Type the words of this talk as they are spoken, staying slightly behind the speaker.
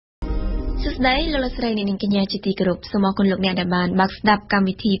សួស្តីលោកលោកស្រីអ្នកនាងកញ្ញាជាទីគោរពសូមអរគុណលោកអ្នកដែលបានបើកស្ដាប់កម្ម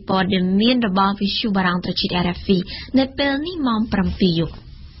វិធីព័ត៌មានរបស់ Visu បារាំងត្រជាតិ RFI នៅពេលនេះម៉ោង 7 យប់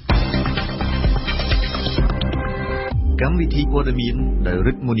កម្មវិធីព័ត៌មានដោយ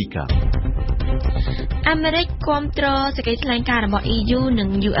រិទ្ធមូនីកាអាមេរិកគាំទ្រសេចក្តីថ្លែងការណ៍របស់ EU និង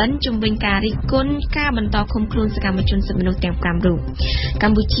UN ជំវិញការរិះគន់ការបន្តឃុំខ្លួនសកម្មជនសិទ្ធិមនុស្សទាំង 5 រូបក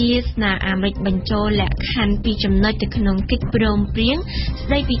ម្ពុជាស្នើអាមេរិកបញ្ចូលលក្ខខណ្ឌពីចំណុចទៅក្នុងកិច្ចព្រមព្រៀងស្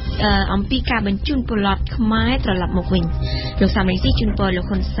តីពីអំពីការបញ្ជូនពលរដ្ឋខ្មែរត្រឡប់មកវិញលោកសំរងស៊ីជូនពរលោក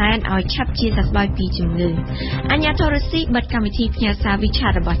ហ៊ុនសែនឲ្យឆាប់ជាសះស្បើយពីជំងឺអញ្ញាធរស៊ីបិទកម្មវិធីផ្ញើសារវិឆា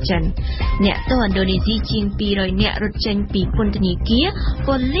តរបស់ចិនអ្នកទោសឥណ្ឌូនេស៊ីជាង 200 នាក់រត់ចេញពីពន្ធនាគារ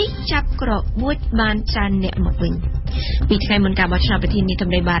ប៉ូលីសចាប់ក្របួចបានច្រើនអ្នកមកវិញពីថ្ងៃមុនការបោះឆ្នោតប្រធានាធិប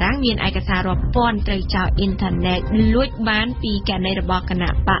តីបារាំងមានឯកសាររាប់ពាន់ត្រូវចោលអ៊ីនធឺណិតលួចបានពីគណនីរបស់គណៈ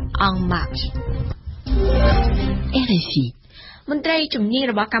បកអង្គម៉ាក់ RFI មន្ត្រីជំនាញ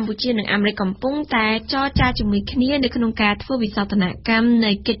របស់កម្ពុជានិងអាមេរិកកំពុងតែចរចាជាមួយគ្នានៅក្នុងការធ្វើវិសោធនកម្ម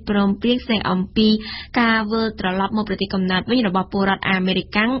នៃកិច្ចព្រមព្រៀងស្តីអំពីការវិលត្រឡប់មកប្រទេសកំណើតវិញរបស់ពលរដ្ឋអាមេរិ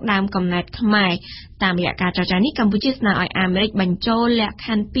កដើមកំណើតខ្មែរតាមរយៈការចរចានេះកម្ពុជាស្នើឲ្យអាមេរិកបញ្ចូលលក្ខខ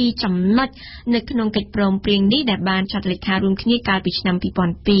ណ្ឌ2ចំណុចនៅក្នុងកិច្ចព្រមព្រៀងនេះដែលបានចុះលេខារួមគ្នាកាលពីឆ្នាំ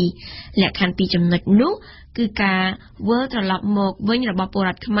 2002 លក្ខខណ្ឌ2ចំណុចនោះគឺការវិលត្រឡប់មកវិញរបស់ពលរ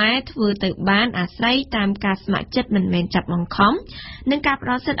ដ្ឋខ្មែរធ្វើទៅបានអាស្រ័យតាមការស្ម័គ្រចិត្តមិនមែនចាប់បង្ខំនិងការផ្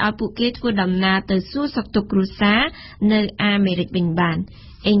ដល់សិទ្ធិឲ្យពួកគេធ្វើដំណើរទៅសួរសុខទុក្ខគ្រួសារនៅអាមេរិកវិញបាន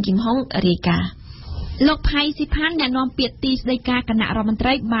អេងគីមហុងរាយការណ៍លោកផៃស៊ីផានអ្នកនាំពាក្យទីស្តីការគណៈរដ្ឋមន្ត្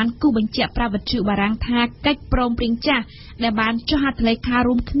រីបានគូបញ្ជាក់ប្រាប់វិទ្យុបារាំងថាកិច្ចព្រមព្រៀងចាស់ដែលបានចុះហត្ថលេខា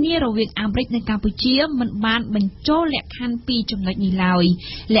រួមគ្នារវាងអាមេរិកនិងកម្ពុជាមិនបានបញ្ចូលលក្ខខណ្ឌ2ចំណុចនេះឡើយ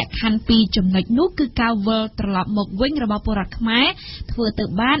លក្ខខណ្ឌ2ចំណុចនោះគឺការវិលត្រឡប់មកវិញរបស់ពលរដ្ឋខ្មែរធ្វើទៅ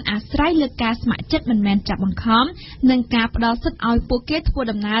បានអាស្រ័យលើការស្ម័គ្រចិត្តមិនមែនចាប់បង្ខំនិងការផ្ដល់សិទ្ធិឲ្យពួកគេធ្វើ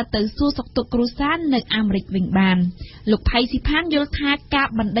ដំណើរទៅសួរសុខទុក្ខគ្រួសារនៅអាមេរិកវិញបានលោកផៃស៊ីផានយល់ថាការ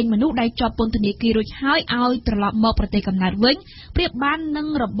បណ្ដេញមនុស្សដែលជាប់ពន្ធនាគាររួចហើយឲ្យត្រឡប់មកប្រទេសកំណើតវិញប្រៀបបាននឹង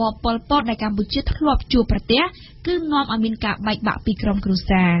របបប៉ុលពតដែលកម្ពុជាធ្លាប់ជួបប្រទះគឺនាំឲ្យមានការបែកបាក់ពីក្រុមគ្រួ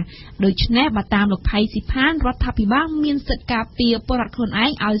សារដូច្នេះបើតាមលោកផៃស៊ីផានរដ្ឋាភិបាលមានសិទ្ធិការពារពលរដ្ឋខ្លួនឯ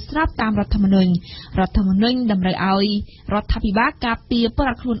ងឲ្យស្របតាមរដ្ឋធម្មនុញ្ញតម្រូវឲ្យរដ្ឋាភិបាលការពារពល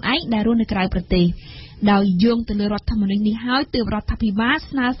រដ្ឋខ្លួនឯងដែលរស់នៅក្រៅប្រទេសដោយយោងទៅលើរដ្ឋធម្មនុញ្ញនេះហើយទើបរដ្ឋាភិបាល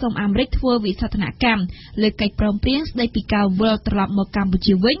ស្នើសុំអាមេរិកធ្វើវិសោធនកម្មលើកិច្ចព្រមព្រៀងស្តីពីការវិលត្រឡប់មកកម្ពុ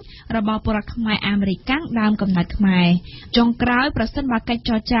ជាវិញរបស់ពលរដ្ឋខ្មែរអាមេរិកដើមកំណើតខ្មែរចុងក្រោយប្រសិនបើកិច្ច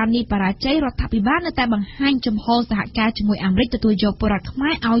ចរចានេះបរាជ័យរដ្ឋាភិបាលនៅតែបង្ហាញចំហសហការជាមួយអាមេរិកទទួលយកពលរដ្ឋខ្មែ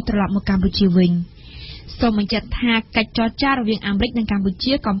រឲ្យត្រឡប់មកកម្ពុជាវិញសូមបញ្ជាក់ថាកិច្ចចរចារវាងអាមេរិកនិងកម្ពុ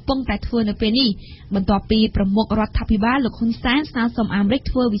ជាកំពុងតែធ្វើនៅពេលនេះបន្ទាប់ពីប្រមុខរដ្ឋាភិបាលលោកហ៊ុនសែនស្នើសុំអាមេរិក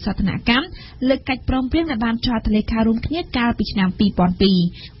ធ្វើវិសោធនកម្មលើកិច្ចព្រមព្រៀងដែលបានចុះហត្ថលេខារួមគ្នាកាលពីឆ្នាំ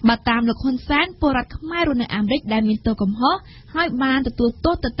 2002 បើតាមលោកហ៊ុនសែនពលរដ្ឋខ្មែររស់នៅអាមេរិកដែលមានទោសកំហុសហើយបានទទួល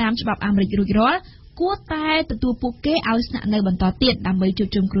ទោសទៅតាមច្បាប់អាមេរិករួចរាល់គួរតែទទួលពួកគេឲ្យស្នាក់នៅបន្តទៀតដើម្បីជួប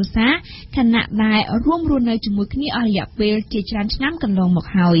ជុំគ្រួសារខណៈដែលរួមរស់នៅជាមួយគ្នាអស់រយៈពេលជាច្រើនឆ្នាំកន្លងមក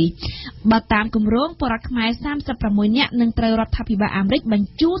ហើយបើតាមគម្រោងពលរដ្ឋខ្មែរ36នាក់នឹងត្រូវរដ្ឋាភិបាលអាមេរិកបញ្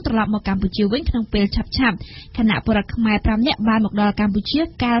ជូនត្រឡប់មកកម្ពុជាវិញក្នុងពេលឆាប់ៗខណៈពលរដ្ឋខ្មែរ5នាក់បានមកដល់កម្ពុជា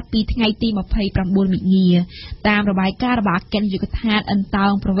កាលពីថ្ងៃទី29មិនិនាតាមរបាយការណ៍របស់អគ្គនាយកដ្ឋានអន្តោ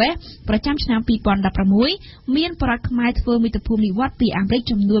ងប្រវេសន៍ប្រចាំឆ្នាំ2016មានពលរដ្ឋខ្មែរធ្វើមាតុភូមិនិវត្តន៍ពីអាមេរិក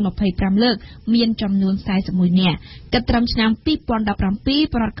ចំនួន25លើកមានចំនួន41នាក់គិតត្រឹមឆ្នាំ2017ព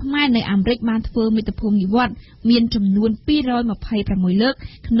លរដ្ឋខ្មែរនៅអាមេរិកបានធ្វើមាតុភូមិនិវត្តន៍មានចំនួន226លើក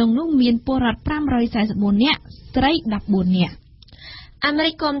ក្នុងនោះមានពលរដ្ឋ544នាក់ស្រី14នាក់អាមេ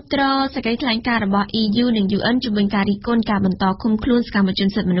រិកគាំទ្រសេចក្តីថ្លែងការណ៍របស់ EU និង UN ជំវិញការរិះគន់ការបន្តឃុំខ្លួនសកម្មជន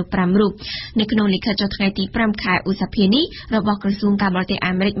សិទ្ធិមនុស្ស5រូបនៅក្នុងលិខិតចុះថ្ងៃទី5ខែឧសភានេះរបស់ក្រសួងការបរទេស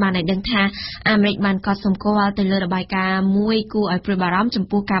អាមេរិកបានឲ្យដឹងថាអាមេរិកបានកត់សម្គាល់ទៅលើរបាយការណ៍មួយគួរឲ្យព្រួយបារម្ភចំ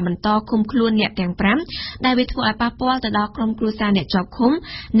ពោះការបន្តឃុំខ្លួនអ្នកទាំង5ដែលវាធ្វើឲ្យប៉ះពាល់ទៅដល់ក្រុមគ្រួសារអ្នកជាប់ឃុំ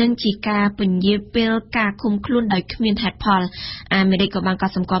និងជាការពន្យាពេលការឃុំខ្លួនដោយគ្មានហេតុផលអាមេរិកក៏បានក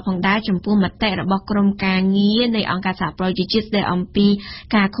ត់សម្គាល់ផងដែរចំពោះមតិរបស់ក្រុមការងារនៃអង្គការសហប្រជាជាតិស្តីអំពី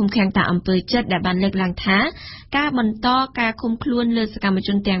ការឃុំឃាំងតាមអំពើចិត្តដែលបានលើកឡើងថាការបន្តការឃុំខ្លួនលើសកម្មជ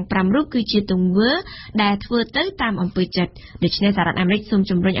នទាំង5រូបគឺជាទង្វើដែលធ្វើទៅតាមអំពើចិត្តដូច្នេះសហរដ្ឋអាមេរិកសូម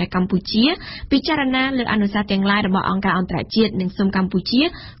ជំរុញឲ្យកម្ពុជាពិចារណាលើអនុសាសន៍ទាំងឡាយរបស់អង្គការអន្តរជាតិនិងសូមកម្ពុជា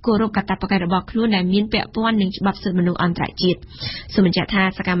គោរពកាតព្វកិច្ចរបស់ខ្លួនដែលមានពាក់ព័ន្ធនឹងច្បាប់សិទ្ធិមនុស្សអន្តរជាតិសូមបញ្ជាក់ថា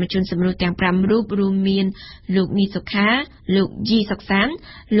សកម្មជនសិទ្ធិមនុស្សទាំង5រូបរួមមានលោកនីសុខាលោកជីសុកសាន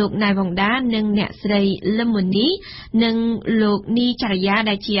លោកណៃវងដានិងអ្នកស្រីលឹមមុនីនិងលោកនីចរិយា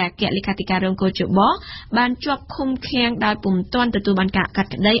ដែលជាអគ្គលេខាធិការរងកោជបបានជាប់ឃុំឃាំងដោយពុំទាន់ទទួលបានការកាត់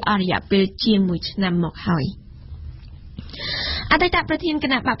ក្តីអស់រយៈពេលជាង1ឆ្នាំមកហើយ អតីតប្រធានគ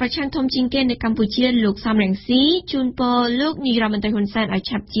ណៈបកប្រឆាំងធំជាងគេនៅកម្ពុជាលោកសំរងស៊ីជូនពរលោកនាយរដ្ឋមន្ត្រីហ៊ុនសែនឲ្យ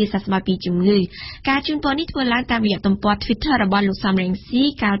ឆាប់ជាសះស្បើយពីជំងឺការជូនពរនេះធ្វើឡើងតាមរយៈទំព័រ Twitter របស់លោកសំរងស៊ី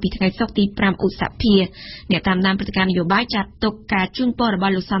កាលពីថ្ងៃសុក្រទី5ឧសភាអ្នកតាមដានព្រឹត្តិការណ៍នយោបាយចាត់ទុកការជូនពររប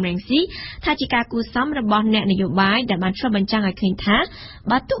ស់លោកសំរងស៊ីថាជាការគួរសមរបស់អ្នកនយោបាយដែលបានឆ្លុះបញ្ចាំងឲ្យឃើញថា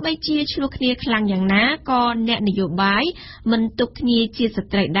បើទោះបីជាឆ្លោះគ្នាខ្លាំងយ៉ាងណាក៏អ្នកនយោបាយមិនទុកគ្នាជាស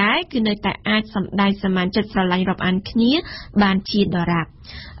ត្រូវដែរគឺនៅតែអាចសម្ដែងសមានចិត្តស្រឡាញ់រាប់អានគ្នាបានជាដរាប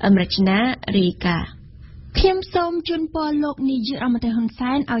អមរជនារីកាខ្ញុំសូមជូនពរលោកនាយករដ្ឋមន្ត្រីហ៊ុន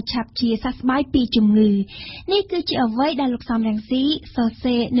សែនឲ្យឆាប់ជាសះស្បើយពីជំងឺនេះគឺជាអ្វីដែលលោកសំរងស៊ីសរ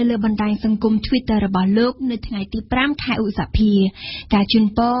សេរនៅលើបណ្ដាញសង្គម Twitter របស់លោកនៅថ្ងៃទី5ខែឧសភាការជូន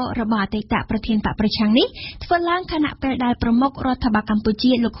ពររបស់អតីតប្រធានបកប្រឆាំងនេះធ្វើឡើងខណៈពេលដែលប្រមុខរដ្ឋបាលកម្ពុ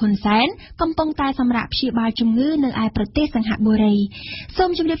ជាលោកហ៊ុនសែនកំពុងតែសម្រាកព្យាបាលជំងឺនៅឯប្រទេសសិង្ហបុរីសូម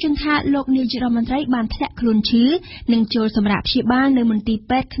ជម្រាបជូនថាលោកនាយករដ្ឋមន្ត្រីបានធ្លាក់ខ្លួនឈឺនិងចូលសម្រាកព្យាបាលនៅមន្ទីរ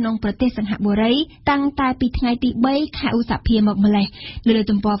ពេទ្យក្នុងប្រទេសសិង្ហបុរីតាំងតែពីថ្ងៃទី3ខែឧសភាមកម្លេះនៅលើ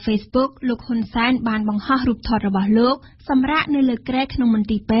ទំព័រ Facebook លោកហ៊ុនសែនបានបង្ហោះរូបថតរបស់លោកសម្រាប់នៅលើគ្រែក្នុងមន្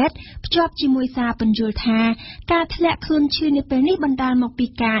ទីរពេទ្យភ្ជាប់ជាមួយសារពន្យល់ថាការធ្លាក់ខ្លួនឈឺនៅពេលនេះបណ្ដាលមកពី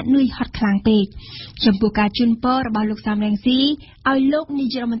ការនឿយហត់ខ្លាំងពេកចំពោះការជូនពររបស់លោកសំរងស៊ីឲ្យលោកនា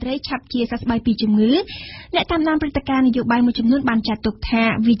យករដ្ឋមន្ត្រីឆាប់ជាសះស្បើយពីជំងឺអ្នកតាមដានព្រឹត្តិការណ៍នយោបាយមួយចំនួនបានចាត់ទុកថា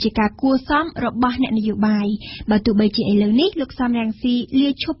វាជាការគួរសមរបស់អ្នកនយោបាយបើទោះបីជាឥឡូវនេះលោកសំរងស៊ីលា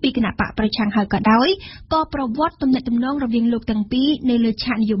ឈប់ពីគណៈបកប្រឆាំងហើយក៏ដោយក៏ប្រវត្តិទំនាក់ទំនងរវាងលោកទាំងពីរនៅលើ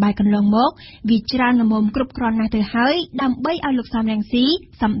ឆាកនយោបាយកន្លងមកវាច្រើនល្មមគ្រប់គ្រាន់ណាស់ទៅហើយដើម្បីឲ្យលោកសំរងស៊ី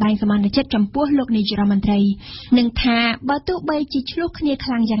សម្ដែងសមានចិត្តចំពោះលោកនាយរដ្ឋមន្ត្រីនឹងថាបើទោះបីជាឆ្លោះគ្នាខ្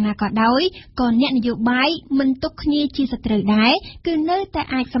លាំងយ៉ាងណាក៏ដោយក៏អ្នកនយោបាយមិនទុកគ្នាជាសត្រូវដែរគឺនៅតែ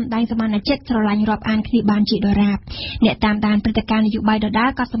អាចសម្ដែងសមានចិត្តស្រឡាញ់រាប់អានគ្នាបានជាដរាបអ្នកតាមដានព្រឹត្តិការណ៍នយោបាយដដែល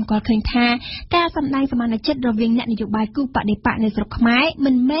ក៏សម្គាល់ឃើញថាការសម្ដែងសមានចិត្តរវាងអ្នកនយោបាយគូបដិបកនៅស្រុកខ្មែរ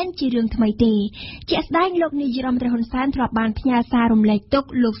មិនមែនជារឿងថ្មីទេជាក់ស្ដែងលោកនាយរដ្ឋមន្ត្រីហ៊ុនសែនធ្លាប់បានផ្ញើសាររំលែកទុក្ខ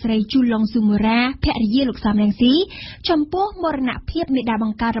លោកស្រីជូឡុងស៊ូមូរ៉ាភរិយាលោកសំរងស៊ីចំពោះមរណភាពមេដាប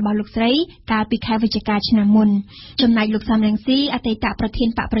ង្កើតរបស់លោកស្រីកាលពីខែវិច្ឆិកាឆ្នាំមុនចំណែកលោកសំរងស៊ីអតីតប្រធាន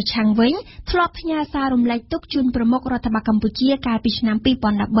បកប្រឆាំងវិញធ្លាប់ផ្ញើសាររំលែកទុក្ខជូនប្រមុខរដ្ឋបាលកម្ពុជាកាលពីឆ្នាំ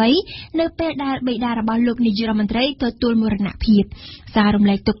2013នៅពេលដែលបិតារបស់លោកនាយរដ្ឋមន្ត្រីទទួលមរណភាពសាររំ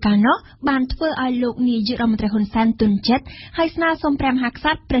លែកទុក្ខកាលនោះបានធ្វើឲ្យលោកនាយរដ្ឋមន្ត្រីហ៊ុនសែនទន់ចិត្តហើយស្នើសុំព្រះមហាក្ស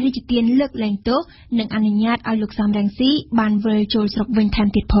ត្រព្រះរាជទានលើកលែងទោសនិងអនុញ្ញាតឲ្យលោកសំរងស៊ីបានវិលចូលស្រុកវិញថែម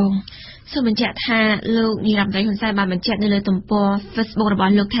ទៀតផងសូមបញ្ជាក់ថាលោកនាយរដ្ឋមន្ត្រីហ៊ុនសែនបានបញ្ជាក់នៅលើទំព័រ Facebook រប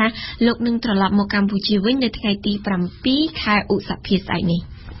ស់លោកថាលោកនឹងត្រឡប់មកកម្ពុជាវិញនៅថ្ងៃទី7ខែឧសភាស្អែកនេះ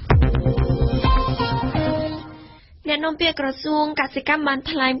អ្នកនាំពាក្យក្រសួងកសិកម្មបាន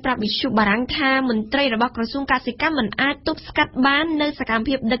ថ្លែងប្រាប់វិទ្យុបារាំងថាមន្ត្រីរបស់ក្រសួងកសិកម្មមិនអាចទប់ស្កាត់បាននៅសកម្ម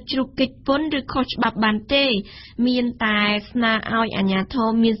ភាពដឹកជ្រូកកិច្ចពន្ធឬខុសច្បាប់បានទេមានតែស្នើឲ្យអាជ្ញាធរ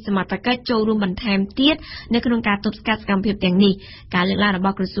មានសមត្ថកិច្ចចូលរួមបន្ថែមទៀតនៅក្នុងការទប់ស្កាត់សកម្មភាពទាំងនេះការលើកឡើងរប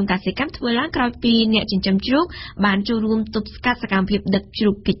ស់ក្រសួងកសិកម្មធ្វើឡើងក្រោយពីអ្នកចិញ្ចឹមជ្រូកបានចូលរួមទប់ស្កាត់សកម្មភាពដឹកជ្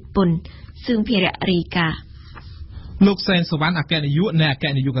រូកកិច្ចពន្ធសឿងភិរៈរីកាលោកសែនសវណ្ណអគ្គនាយកនៃអគ្គ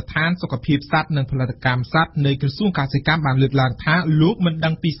នាយកដ្ឋានសុខភាពសត្វនិងផលិតកម្មសត្វនៃក្រសួងកសិកម្មបានលើកឡើងថាលោកមិនដឹ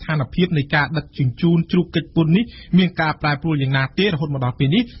ងពីស្ថានភាពនៃការដឹកជញ្ជូនជ្រូកកិច្ចពន្ធនេះមានការប្រែប្រួលយ៉ាងណាទេរហូតមកដល់ពេល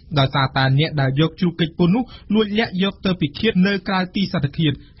នេះដោយសារតែអ្នកដែលយកជ្រូកកិច្ចពន្ធនោះលួចលាក់យកទៅពិឃាតនៅក្រៅទីសត្វឃា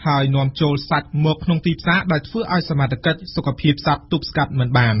តហើយនាំចូលសាច់មកក្នុងទីផ្សារដែលធ្វើឲ្យសមាជិកសុខភាពសត្វទប់ស្កាត់មិន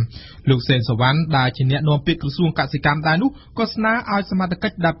បានលោកសែនសវណ្ណដែលជាអ្នកនាំពាក្យក្រសួងកសិកម្មដែរនោះក៏ស្នើឲ្យសមាជិ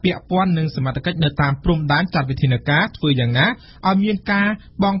កដែលពាក់ព័ន្ធនឹងសមាជិកនៅតាមព្រំដែនចាត់វិធានការធ្វើយ៉ាងណាឲ្យមានការ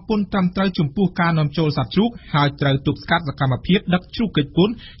បង់ពន្ធត្រឹមត្រូវចំពោះការនាំចូលសត្វជ្រូកហើយត្រូវទប់ស្កាត់សកម្មភាពដឹកជ្រូកកិច្ចព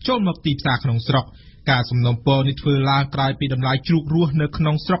ន្ធចូលមកទីផ្សារក្នុងស្រុកការសំណូមពរនេះធ្វើឡើងក្រោយពីតម្លៃជ្រូករស់នៅក្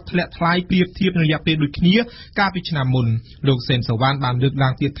នុងស្រុកធ្លាក់ថ្លៃប្រៀបធៀបនឹងរយៈពេលដូចគ្នាកាលពីឆ្នាំមុនលោកសេនសវណ្ណបានលើកឡើ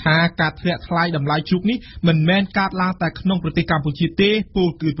ងទៀតថាការធ្លាក់ថ្លៃតម្លៃជ្រូកនេះមិនមែនកើតឡើងតែក្នុងប្រទេសកម្ពុជាទេពោល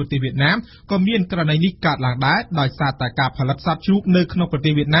គឺប្រទេសវៀតណាមក៏មានករណីនេះកើតឡើងដែរដោយសារតែការផលិតសត្វជ្រូកនៅក្នុងប្រទេ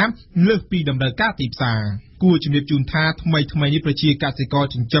សវៀតណាមលើសពីតម្រូវការទីផ្សារគួរជំរាបជូនថាថ្មីនេះប្រជាកសិករ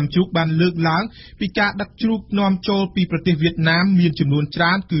ចិញ្ចឹមជ្រូកបានលើកឡើងពីការដឹកជ្រូកនាំចូលពីប្រទេសវៀតណាមមានចំនួនច្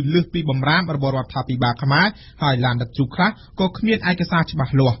រើនគឺលើសពីបម្រាមរបស់រដ្ឋាភិបាលខ្មែរហើយឡានដឹកជ្រូកខ្លះក៏គ្មានឯកសារច្បា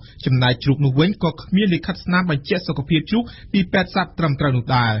ស់លាស់ចំណែកជ្រូកនោះវិញក៏គ្មានលិខិតស្នាមបញ្ជាក់សុខភាពជ្រូកពីពេទ្យសត្វត្រឹមត្រូវនោះ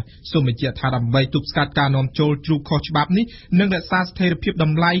ដែរសូមបញ្ជាក់ថាដើម្បីទប់ស្កាត់ការនាំចូលជ្រូកខុសច្បាប់នេះនិងរក្សាស្ថិរភាពត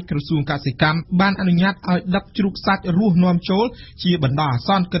ម្លៃក្រសួងកសិកម្មបានអនុញ្ញាតឲ្យដឹកជ្រូកសាច់រស់នាំចូលជាបណ្ដោះអាស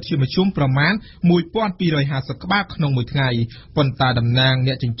ន្នគិតជាមធ្យមប្រមាណ 1250 50ក្បាលក្នុងមួយថ្ងៃប៉ុន្តែតំណាង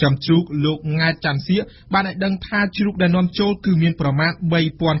អ្នកចិញ្ចឹមជ្រូកលោកង៉ែតច័ន្ទសៀកបានឲ្យដឹងថាជ្រូកដែលនាំចូលគឺមានប្រមាណ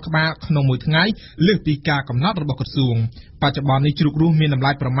 3000 ក្បាលក្នុងមួយថ្ងៃលើសពីការកំណត់របស់ក្រសួងបច្ចុប្បន្ននេះជ្រូករស់មានតម្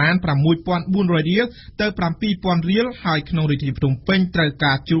លៃប្រមាណ 6400 រៀលទៅ 7000 រៀលហើយក្នុងរាជធានីភ្នំពេញត្រូវ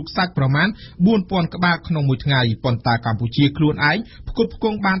ការជ្រូកសាច់ប្រមាណ 4000 ក្បាលក្នុងមួយថ្ងៃប៉ុន្តែកម្ពុជាខ្លួនឯងផ្គត់ផ្គ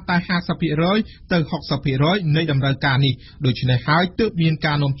ង់បានតែ 50% ទៅ 60% នៃតម្រូវការនេះដូច្នេះហើយទើបមាន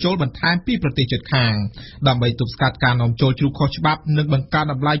ការនាំចូលបន្ថែមពីប្រទេសជិតខាងដើម្បីទប់ស្កាត់ការនាំចូលជ្រូកខុសច្បាប់និងបង្កើន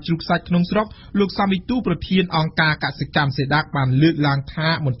តម្លៃជ្រូកសាច់ក្នុងស្រុកលោកសំវិទូប្រធានអង្គការកសិកម្មសេដាកបានលើកឡើងថា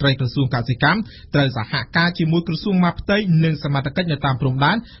មន្ត្រីក្រសួងកសិកម្មត្រូវសហការជាមួយក្រសួងម៉ាផ្ទៃនិងសមត្ថកិច្ចនៅតាមព្រំ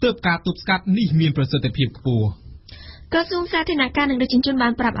ដែនទើបការទប់ស្កាត់នេះមានប្រសិទ្ធភាពខ្ពស់ក្រសួងសាធារណការនិងដឹកជញ្ជូនបា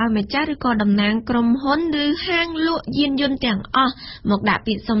នប្រាប់ឲ្យម្ចាស់ឬក៏តំណាងក្រុមហ៊ុនឬហាងលក់យានយន្តទាំងអស់មកដាក់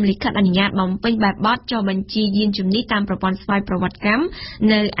ពាក្យសុំលិខិតអនុញ្ញាតបំពេញបែបបទចុះបញ្ជីយានជំនិះតាមប្រព័ន្ធស្វ័យប្រវត្តិកម្ម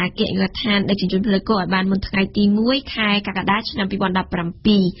នៅអគ្គនាយកដ្ឋានដឹកជញ្ជូនផ្លូវគោកឲ្យបានមុនថ្ងៃទី1ខែកក្កដាឆ្នាំ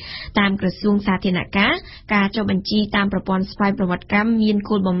2017តាមក្រសួងសាធារណការចុះបញ្ជីតាមប្រព័ន្ធស្វ័យប្រវត្តិកម្មមាន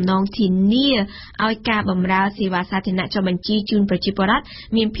គោលបំណងធានាឲ្យការបម្រើសេវាសាធារណៈចុះបញ្ជីជូនប្រជាពលរដ្ឋ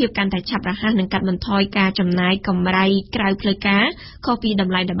មានភាពកាន់តែឆាប់រហ័សនិងកាត់បន្ថយការចំណាយកម្រៃក្រៅផ្លូវការខុសពីត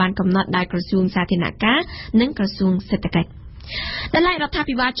ម្លៃដែលបានកំណត់ដោយក្រសួងសាធារណការនិងក្រសួងសេដ្ឋកិច្ចដែលរដ្ឋា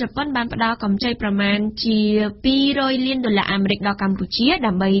ភិបាលជប៉ុនបានផ្ដល់កម្ចីប្រមាណជា$200 លានដល់កម្ពុជា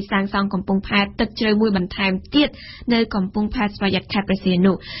ដើម្បីសាងសង់កំពង់ផែទឹកជ្រៅមួយបន្ថែមទៀតនៅកំពង់ផែស្វយ័តខេត្តព្រះសីហ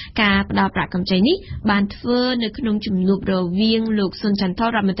នុការផ្ដល់ប្រាក់កម្ចីនេះបានធ្វើនៅក្នុងជំនួបរវាងលោកស៊ុនចន្ទថល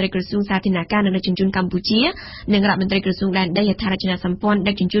រដ្ឋមន្ត្រីក្រសួងសាធារណការនិងដឹកជញ្ជូនកម្ពុជានិងរដ្ឋមន្ត្រីក្រសួងដែនដីហេដ្ឋារចនាសម្ព័ន្ធ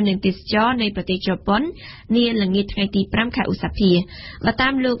ដឹកជញ្ជូននិងទេសចរនៃប្រទេសជប៉ុននាល្ងាចថ្ងៃទី5ខែឧសភាបើតា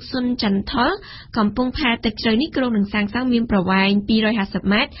មលោកស៊ុនចន្ទថលកំពង់ផែទឹកជ្រៅនេះគ្រោងនឹងសាងសង់មានប្រវែង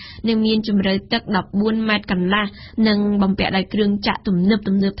250ម៉ែត្រនិងមានជម្រៅទឹក14ម៉ែត្រកន្លះនិងបំពាក់ដោយគ្រឿងចាក់ទំនើប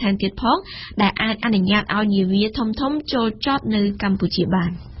ថែមទៀតផងដែលអាចអនុញ្ញាតឲ្យនាវាធំៗចូលចតនៅកម្ពុជាបា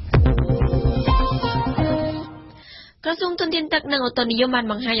នក្រសួងទុនធានទឹកនិងអូតូនិយមបាន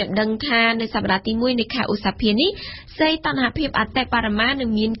បង្ហាញឲ្យដឹងថានៅសប្តាហ៍ទី1នៃខែឧសភានេះសេតណ្ហភាពអតិបរមានឹង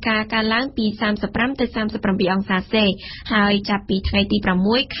មានការកើនឡើងពី35ទៅ37អង្សាសេហើយចាប់ពីថ្ងៃទី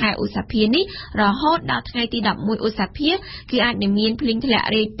6ខែឧសភានេះរហូតដល់ថ្ងៃទី11ឧសភាគឺអាចនឹងមានភ្លៀងធ្លាក់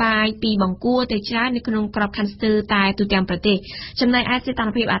រាយប៉ាយពីបង្គួរទៅច្រើននៅក្នុងក្របខ័ណ្ឌស្ទើរតែទូទាំងប្រទេសចំណែកឯសេតណ្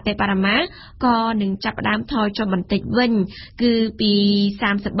ហភាពអតិបរមាក៏នឹងចាប់ផ្ដើមថយចុះបន្តិចវិញគឺពី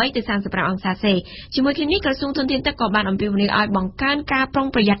33ទៅ35អង្សាសេជាមួយគ្នានេះក្រសួងទុនធានទឹកក៏បានអំពាវនាវឲ្យបង្កើនការប្រុង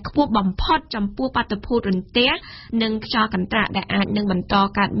ប្រយ័ត្នខ្ពស់បំផុតចំពោះបាតុភូតរន្ទះនិងខ្យល់កន្ត្រាក់ដែលអាចនឹងបន្ត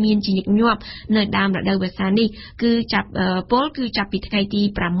កើតមានជាញឹកញាប់នៅដើមរដូវវស្សានេះគឺចាប់ពីថ្ងៃទី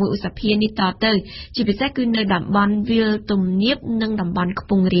6ឧសភានេះតទៅជាពិសេសគឺនៅតំបន់វាលទំនាបនិងតំបន់ខ្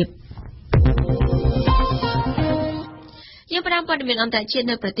ពង់រាបយើងផ្ដើមព័ត៌មានអន្តរជាតិ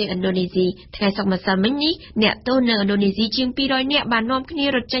នៅប្រទេសឥណ្ឌូនេស៊ីថ្ងៃសុក្រម្សិលមិញនេះអ្នកទោសនៅឥណ្ឌូនេស៊ីជាង200នាក់បាននាំគ្នា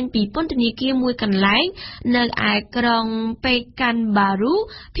រត់ចេញពីពន្ធនាគារមួយកន្លែងនៅឯក្រុងពេកាន់បារូ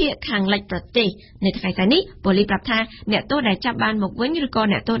ភាគខាងលិចប្រទេសនៅថ្ងៃស្អែកនេះប៉ូលីសប្រាប់ថាអ្នកទោសដែលចាប់បានមកវិញឬក៏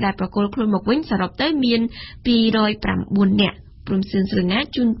អ្នកទោសដែលប្រគល់ខ្លួនមកវិញសរុបទៅមាន209នាក់ព្រមសឿនស្រីណា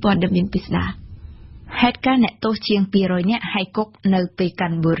ជូនព័ត៌មានពិស្ដារហេតុការណ៍អ្នកទោសជាង200នាក់ហើយគុកនៅពេកា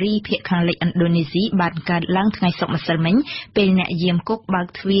ន់បូរីភាគខាងលិចឥណ្ឌូនេស៊ីបានកើតឡើងថ្ងៃសុក្រម្សិលមិញពេលអ្នកយាមគុកបើក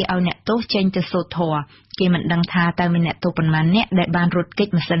ទ្វារឲ្យអ្នកទោសចេញទៅសូត្រធម៌គេមិនដឹងថាតើមានអ្នកទោសប៉ុន្មាននាក់ដែលបានរត់គេច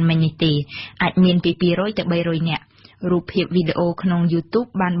ម្សិលមិញនេះទេអាចមានពី200ទៅ300នាក់រូបភាពវីដេអូក្នុង YouTube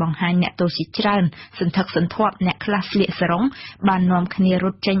បានបង្ហាញអ្នកទោសជាច្រើនសន្ធឹកសន្ធាប់អ្នកខ្លះស្លៀកសរងបាននាំគ្នារ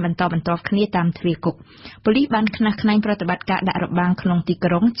ត់ចេញបន្តគ្នាតាមទ្វារគុកប៉ូលីសបានខ្នះខ្នែងប្រតិបត្តិការដាក់របាំងក្នុងទី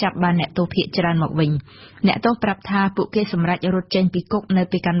ក្រុងចាប់បានអ្នកទោសភាគច្រើនមកវិញអ្នកទោសប្រាប់ថាពួកគេសម្រេចរត់ចេញពីគុកនៅ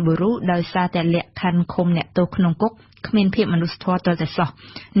ពេកាន់បូរូដោយសារតែលក្ខខណ្ឌឃុំអ្នកទោសក្នុងគុកគ្មានភាពមនុស្សធម៌ទាល់តែសោះ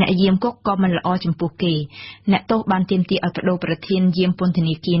អ្នកយាមគុកក៏មិនល្អចំពោះគេអ្នកទោសបានទាមទារឲ្យបដូរប្រធានយាមពន្ធ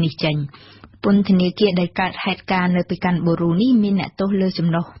នាគារនេះចេញពន្ធនាគារដែលកើតហេតុការណ៍នៅពេកាន់បូរូនេះមានអ្នកទោសលើចំ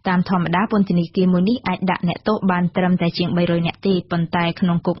ណុះតាមធម្មតាពន្ធនាគារមួយនេះអាចដាក់អ្នកទោសបានត្រឹមតែជាង300នាក់ទេប៉ុន្តែក្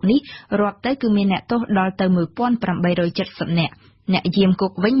នុងគុកនេះរាប់ទៅគឺមានអ្នកទោសដល់ទៅ1870នាក់អ្នកយាមគុ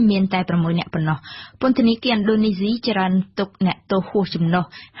កវិញមានតែ6នាក់ប៉ុណ្ណោះពន្ធនាគារឥណ្ឌូនេស៊ីច្រើនទុកអ្នកទោសហួសចំណុះ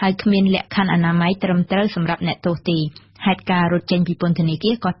ហើយគ្មានលក្ខខណ្ឌអនាម័យត្រឹមត្រូវសម្រាប់អ្នកទោសទេហេតុការណ៍រត់ចេញពីពន្ធនាគា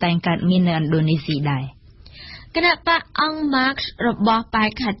រក៏តែងកើតមាននៅឥណ្ឌូនេស៊ីដែរ គណៈបកអង្គ Marx របស់បេ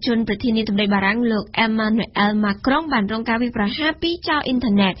ក្ខជនប្រធានាធិបតីបារាំងលោក Emmanuel Macron បានរងការវាយប្រហារពីចៅអ៊ីន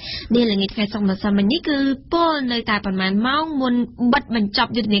ធឺណិតនេះល្ងាចថ្ងៃសុក្រម្សិលមិញនេះគឺពលនៅតែប្រហែលម៉ោងមុនបិទបញ្ច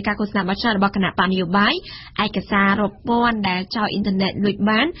ប់យុទ្ធនាការឃោសនាបោះឆ្នោតរបស់គណៈបកនយោបាយឯកសាររាប់ពាន់ដែលចៅអ៊ីនធឺណិតលួច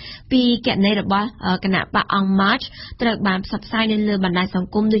បានពីគណនីរបស់គណៈបកអង្គ March ត្រូវបានផ្សព្វផ្សាយនៅលើបណ្ដាញស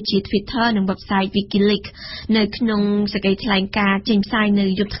ង្គមដូចជា Twitter និង website WikiLeaks នៅក្នុងសេចក្តីថ្លែងការណ៍ចេញផ្សាយនៅ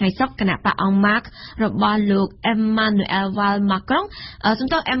យប់ថ្ងៃសុក្រគណៈបកអង្គ March របស់លោក Emmanuel Macron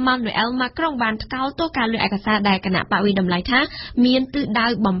Emmanuel Macron បានថ្កោលទោសការលួចឯកសារដែលគណៈបកវិតម្លៃថាមានទិសដៅ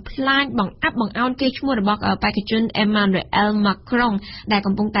បំផ្លាញបង្អាប់បង្អោនកេរ្តិ៍ឈ្មោះរបស់បេក្ខជន Emmanuel Macron ដែល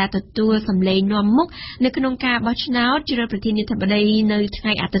កំពុងតែទទួលសម្លេងនាំមុខនៅក្នុងការបោះឆ្នោតជ្រើសប្រធានាធិបតីនៅថ្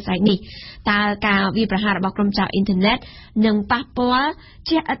ងៃអាទិត្យស្អែកនេះតើការវាយប្រហាររបស់ក្រុមចៅអ៊ីនធឺណិតនឹងប៉ះពាល់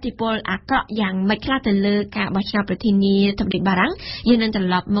ជះឥទ្ធិពលអាក្រក់យ៉ាងម៉េចខ្លះទៅលើការបោះឆ្នោតប្រធានាធិបតីបារាំងយើងនឹងត្រ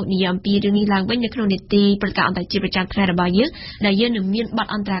ឡប់មកនិយាយអំពីរឿងនេះឡើងវិញនៅក្នុងនីតិព្រឹត្តិការណ៍អន្តរជាតិប្រចាំថ្ងៃរបស់យើងដែលយើងនឹងមានបទ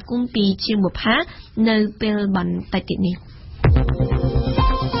អន្តរាគមន៍ពីជាងបុប្ផានៅពេលបន្តិចទៀតនេះ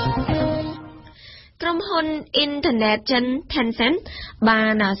ក្រុមហ៊ុនអ៊ីនធឺណិតចិន Tencent បា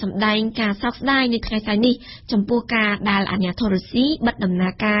នសម្ដែងការសោកស្ដាយនៅថ្ងៃស្អែកនេះចំពោះការដែលអាជ្ញាធររុស្ស៊ីបិទដំណើ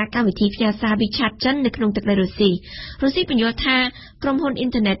រការកម្មវិធីផ្ញើសារ WeChat ចិននៅក្នុងទឹកដីរុស្ស៊ីពន្យល់ថាក្រុមហ៊ុនអ៊ីន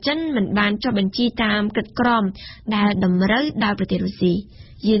ធឺណិតចិនមិនបានចុះបញ្ជីតាមកិត្តក្រមដែលតម្រូវដោយប្រទេសរុស្ស៊ី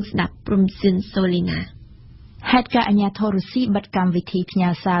យើងស្ដាប់ព្រំស៊ិនសូលីណាហេតុការណ៍អាជ្ញាធររុស្ស៊ីបិទកម្មវិធីផ្ញើ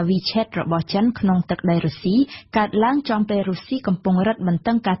សារ WeChat របស់ចិនក្នុងទឹកដីរុស្ស៊ីកើតឡើងចំពេលរុស្ស៊ីកំពុងរឹតបន្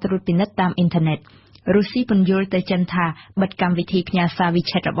តឹងការត្រួតពិនិត្យតាមអ៊ីនធឺណិតរុស្ស៊ីពន្យល់ទៅចិនថាបិទកម្មវិធីផ្ញើសារ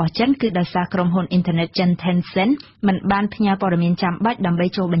WeChat របស់ចិនគឺដោយសារក្រុមហ៊ុនអ៊ីនធឺណិតចិន Tencent មិនបានផ្ញើព័ត៌មានចាំបាច់ដើម្បី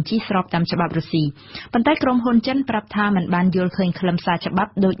ចូលបញ្ជីស្របតាមច្បាប់រុស្ស៊ីប៉ុន្តែក្រុមហ៊ុនចិនប្រាប់ថាមិនបានយល់ឃើញខ្លឹមសារច្បា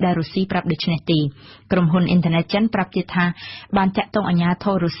ប់ដោយដែលរុស្ស៊ីប្រាប់ដូច្នេះទេក្រុមហ៊ុនអ៊ីនធឺណិតចិនប្រាប់ទៀតថាបានតាក់ទងអាជ្ញាធ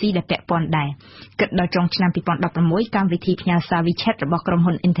ររុស្ស៊ីដែលពាក់ព័ន្ធដែរគិតដល់ចុងឆ្នាំ2016កម្មវិធីផ្ញើសារ WeChat របស់ក្រុម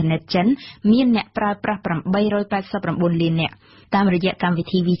ហ៊ុនអ៊ីនធឺណិតចិនមានអ្នកប្រើប្រាស់889លាននាក់តាមរយៈកម្មវិ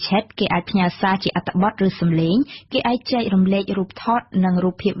ធី WeChat គេអាចផ្ញើសារជាអត្ថបទឬសំឡេងគេអាចចែករំលែករូបថតនិងរូ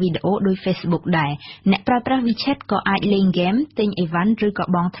បភាពវីដេអូដោយ Facebook ដែរអ្នកប្រើប្រាស់ WeChat ក៏អាចលេងហ្គេមទិញអីវ៉ាន់ឬក៏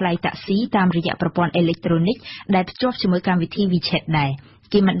បង់ថ្លៃតាក់ស៊ីតាមរយៈប្រព័ន្ធអេឡិចត្រូនិកដែលភ្ជាប់ជាមួយកម្មវិធី WeChat ដែរ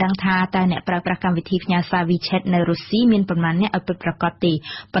គេមិនដឹងថាតើអ្នកប្រើប្រាស់កម្មវិធីផ្ញើសារ WeChat នៅរុស្ស៊ីមានប៉ុន្មានអ្នកឲ្យពិតប្រាកដទេ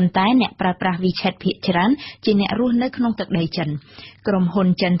ប៉ុន្តែអ្នកប្រើប្រាស់ WeChat ភាគច្រើនជាអ្នករស់នៅក្នុងទឹកដីចិនក្រុមហ៊ុន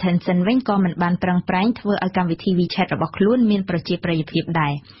ចិន Tencent វិញក៏មិនបានប្រឹងប្រែងធ្វើឲ្យកម្មវិធី WeChat របស់ខ្លួនមានប្រជាប្រិយភាពដែ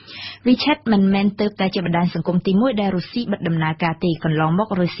រ WeChat មិនមែនទើបតែជាបណ្ដាញសង្គមទី1ដែលរុស្ស៊ីបិទដំណើរការទេកន្លងមក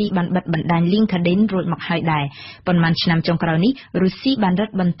រុស្ស៊ីបានបិទបណ្ដាញ LinkedIn រួចមកហើយដែរប៉ុន្មានឆ្នាំចុងក្រោយនេះរុស្ស៊ីបានរឹត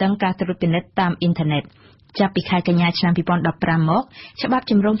បន្តឹងការត្រួតពិនិត្យតាមអ៊ីនធឺណិតចាប់ពីខែកញ្ញាឆ្នាំ2015មកច្បាប់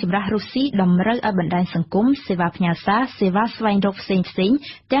ជំរងចម្រាស់រុស្ស៊ីតម្រូវឲ្យបណ្ដាញសង្គមសេវាផ្ញើសារសេវាស្វែងរកផ្សេងៗ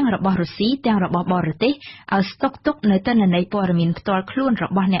ទាំងរបស់រុស្ស៊ីទាំងរបស់បរទេសឲ្យស្តុកទុកនៅទិន្នន័យព័ត៌មានផ្ទាល់ខ្លួនរ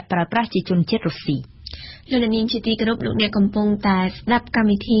បស់អ្នកប្រើប្រាស់ជាជនជាតិរុស្ស៊ីលោកនាងជាទីគោរពលោកអ្នកកំពុងតែស្ដាប់កម្ម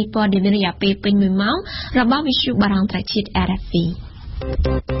វិធីព័ត៌មានរយៈពេលពេញ1ម៉ោងរបស់វិទ្យុបារាំងត្រជាតិ RFI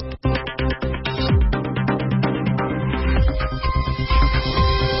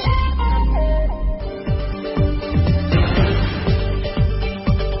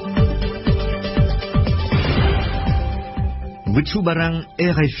វិទ្យុបារាំង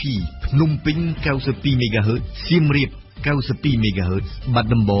RFI ភ្នំពេញ92 MHz សៀមរាប92 MHz បាត់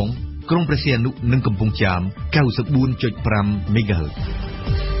ដំបងក្រុងព្រះសីហនុនិងកំពង់ចាម 94.5 MHz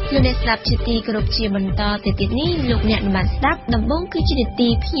លោកអ្នកស្ដាប់ជាទីគោរពជាបន្តទៅទៀតនេះលោកអ្នកបានស្ដាប់ដំបូងគឺជានីតិ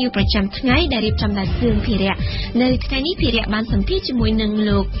ភ្ញៀវប្រចាំថ្ងៃដែលរៀបចំដោយសឿងភិរៈនៅថ្ងៃនេះភិរៈបានសម្ភាសជាមួយនឹង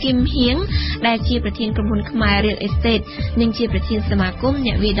លោកគឹមហៀងដែលជាប្រធានក្រុមហ៊ុន Khmer Real Estate និងជាប្រធានសមាគម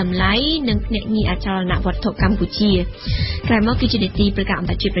អ្នកវាយតម្លៃនិងភ្នាក់ងារអចលនវត្ថុកម្ពុជាក្រោយមកគឺជានីតិប្រកាសអន្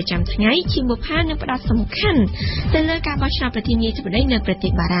តរជាតិប្រចាំថ្ងៃជាបុប្ផានឹងផ្ដោតសំខាន់ទៅលើការបោះឆ្នោតប្រធានាធិបតីនៅប្រទេ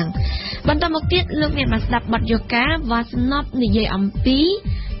សបារាំងបន្តមកទៀតលោកអ្នកបានស្ដាប់បទយកាវ៉ាសណប់និយាយអំពី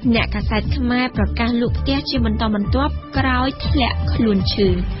អ្នកកាសែតខ្មែរប្រកាសលក់ផ្ទះជាបន្តបន្ទាប់ក្រោយធ្លាក់ខ្លួនឈឺ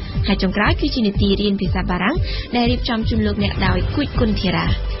ហើយចុងក្រោយគឺជានីតិរៀនភាសាបារាំងដែលរៀបចំជូនលោកអ្នកដោយគួចគុណធីរ៉ា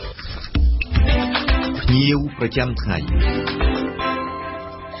ភ្ញៀវប្រចាំថ្ងៃ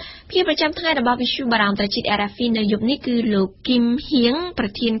ភ្ញៀវប្រចាំថ្ងៃរបស់វិទ្យុបារាំងត្រជាតិ RFI នៅយប់នេះគឺលោកគឹមហៀងប្រ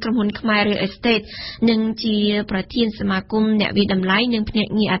ធានក្រុមហ៊ុន Khmer Real Estate និងជាប្រធានសមាគមអ្នកវាយតម្លៃនិងភ្នា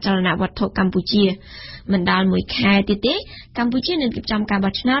ក់ងារអចលនវត្ថុកម្ពុជា មិនដល់មួយខែទៀតទេកម្ពុជានឹងរៀបចំការ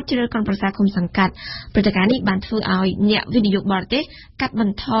បោះឆ្នោតជ្រើសរើសក្រុមប្រឹក្សាគុំសង្កាត់ព្រឹត្តិការណ៍នេះបានធ្វើឲ្យអ្នកវិនិយោគបរទេសកាត់ប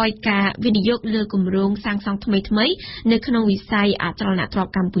ន្ថយការវិនិយោគលើគម្រោងសាងសង់ថ្មីៗនៅក្នុងវិស័យអចលនទ្រព្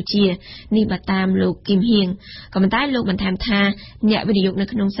យកម្ពុជានេះបើតាមលោកគឹមហៀងក៏ប៉ុន្តែលោកបន្ថែមថាអ្នកវិនិយោគនៅ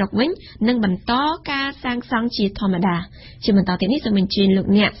ក្នុងស្រុកវិញនឹងបន្តការសាងសង់ជាធម្មតាជាបន្តទៀតនេះសូមអញ្ជើញលោក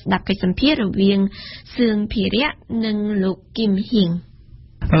អ្នកស្ដាប់កិច្ចសម្ភាសន៍រវាងសឿងភិរៈនិងលោកគឹមហៀង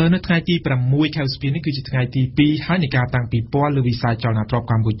នៅថ្ងៃទី6ខែឧសភានេះគឺជាថ្ងៃទី2ហើយនៃការតាំងពិព័រណ៍លើវិស័យចលនាទ្រព្យ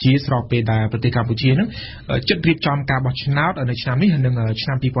កម្ពុជាស្របពេលដែលប្រទេសកម្ពុជានឹងជិតរៀបចំការបោះឆ្នោតនៅឆ្នាំនេះនិងឆ្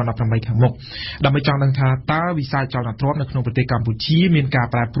នាំ2018ខាងមុខដើម្បីចង់ដឹងថាតើវិស័យចលនាទ្រព្យនៅក្នុងប្រទេសកម្ពុជាមានការ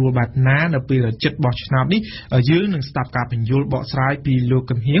ប្រែប្រួលបែបណានៅពេលជិតបោះឆ្នោតនេះយើងនឹងស្ដាប់ការបញ្យល់បកស្រាយពីលោក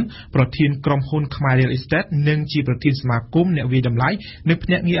គឹមហៀងប្រធានក្រុមហ៊ុន Khmer Real Estate និងជាប្រធានសមាគមអ្នកវិយតម្លៃនិងភ្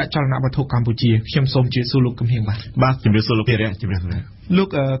នាក់ងារអចលនវត្ថុកម្ពុជាខ្ញុំសូមជម្រាបសួរលោកគឹមហៀងបាទជំរាបសួរលោកភិរៈជំរាបសួរលោក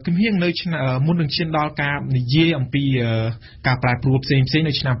គឹមហៀងនៅមុននឹងឈានដល់ការនិយាយអំពីការប្រែប្រួលផ្សេងៗ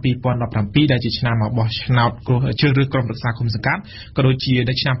នៅឆ្នាំ2017ដែលជាឆ្នាំបោះឆ្នោតជ្រើសរើសក្រុមប្រឹក្សាគុំសង្កាត់ក៏ដូចជា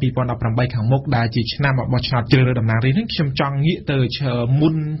នៅឆ្នាំ2018ខាងមុខដែលជាឆ្នាំបោះឆ្នោតជ្រើសរើសតំណាងរាស្ត្រនេះខ្ញុំចង់ងាកទៅមុ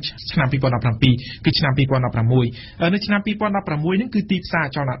នឆ្នាំ2017គឺឆ្នាំ2016នៅឆ្នាំ2016នេះគឺទីផ្សារអ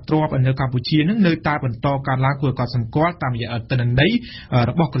ចលនទ្រព្យនៅកម្ពុជានឹងនៅតែបន្តកើនឡើងគួរឲ្យកត់សម្គាល់តាមរយៈទិន្នន័យ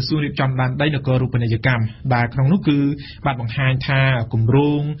របស់ក្រសួងរៀបចំដែនដីនគររូបនីយកម្មដែលក្នុងនោះគឺបានបង្ហាញថាគម្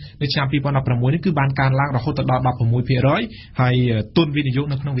រោងនៅឆ្នាំ2016នេះគឺបានកើនឡើងរហូតដល់ 16% ហើយទុនវិនិយោគ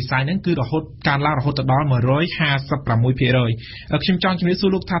នៅក្នុងវិស័យហ្នឹងគឺកើនឡើងរហូតដល់ 156% ខ្ញុំចង់ជំរាបសួរ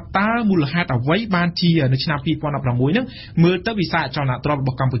លោកថាតើមូលហេតុអ្វីបានជានៅឆ្នាំ2016ហ្នឹងមើលទៅវិស័យអចលនទ្រព្យរប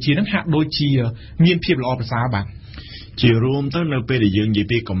ស់កម្ពុជាហ្នឹងហាក់ដូចជាមានភាពល្អប្រសើរបាទជារួមទៅនៅពេលដែលយើងនិយាយ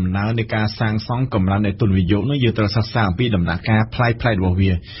ពីកំណើននៃការសាងសង់កំណើននៃទុនវិនិយោគនោះយើងត្រូវសិក្សាអំពីដំណាក់កាលផ្លែករបស់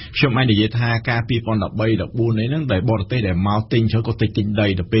វាខ្ញុំអាចនិយាយថាការ2013 14នេះហ្នឹងដែលបរទេសដែលមកទិញជ្រើក៏ទិញដី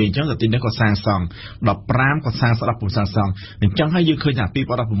ទៅពេលអញ្ចឹងទៅទិញនេះក៏សាងសង់15ក៏សាងស្ដាប់ពុំសាងសង់អញ្ចឹងហើយយើងឃើញថា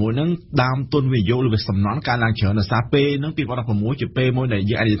2016ហ្នឹងដើមទុនវិនិយោគឬសំណងកើនឡើងច្រើនដោយសារពេលហ្នឹង2016ជាពេលមួយដែល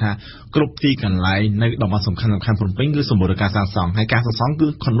យើងអាចនិយាយថាគ្រប់ទីកន្លែងនៅតំបន់សំខាន់ព្រំពេញគឺសម្បូរដោយការសាងសង់ហើយការសាងសង់គឺ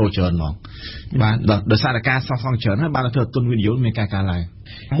ខុនដូច្រើនហ្មងបាទដោយសារតែការសាងសង់ច្រើនហើយបានធ្វើទុនវិនិយោគមានការកើនឡើង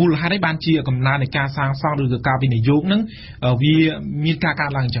មូលហេតុនេះបានជាកំណើននៃការសាងសង់ឬក៏ការវិនិយោគហ្នឹងវាមានការកើ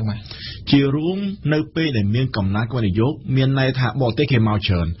នឡើងអញ្ចឹងបាទជារួមនៅពេលដែលមានកំណើនវិនិយោគមានន័យថាបរទេសគេមក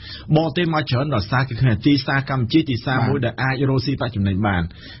ច្រើនដោយសារគេឃើញទីផ្សារកម្ពុជាទីផ្សារមួយដែលអាចរកស៊ីប្រាក់ចំណេញបាន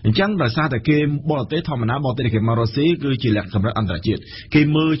អញ្ចឹងដោយសារតែគេបរទេសធម្មតាបរទេសគេមករកស៊ីគឺជាលក្ខកម្រិតអន្តរជាតិគេ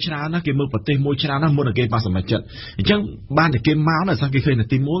មើលច្រើនណាស់គេមើលប្រទេសមួយច្រើនណាស់មុននឹងគេបានសម្រេចចិត្តអញ្ចឹងបានតែគេមកដោយសារគេឃើញ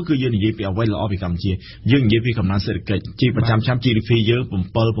ទី1គឺយើងនិយាយពីអ្វីល្អពីកម្ពុជាយើងនិយាយពីកំណើនសេដ្ឋកិច្ចជាប្រចាំឆ្នាំ GDP យើង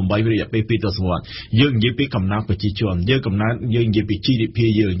7-8 រយៈពេល2ទសវត្សរ៍យើងនិយាយពីកំណើនប្រជាជនយើងនិយាយពី GDP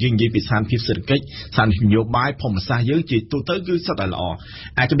យើងនិយាយពីស្ថានភាពសេដ្ឋកិច្ចស្ថានភាពនយោបាយភូមិសាស្ត្រយើងជាទូទៅគឺសុទ្ធតែល្អ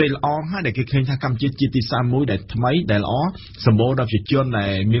អាចទៅល្អហើយដែលគេឃើញថាកម្ពុជាជាទីផ្សារមួយដែលថ្មីដែលល្អសម្បូរដោយប្រជាជនដែល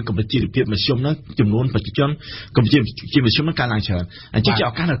មានកម្រិតជីវភាពមធ្យមនោះចំនួនប្រជាជនកម្ពុជាជាមធ្យមនោះកើនឡើងច្រើនអញ្ចឹងជា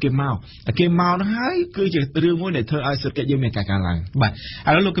ឱកាសដល់គេមកនោះហើយគឺជារឿងមួយដែលធ្វើឲ្យសេដ្ឋកិច្ចយើងមានការកើនឡើងបាទ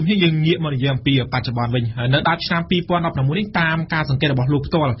ឥឡូវលោកគឹមហៀងយើងងាកមកនិយាយអំពីបច្ចុប្បន្នវិញនៅដើមឆ្នាំ2016នេះតាមការសង្កេតរបស់លោក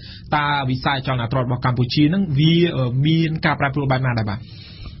ផ្ទាល់តើវិស័យចលនាទ្រព្យរបស់កម្ពុជានឹងវាមានការប្រែប្រួលបែបណាដែរបាទ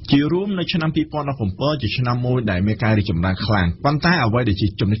ជារួមនៅឆ្នាំ2017ជាឆ្នាំមួយដែលមានការរីកចម្រើនខ្លាំងប៉ុន្តែអ្វីដែលជា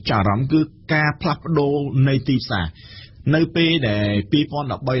ចំណុចចាប់អារម្មណ៍គឺការផ្លាស់ប្ដូរនៃទីផ្សារនៅពេលដែល2013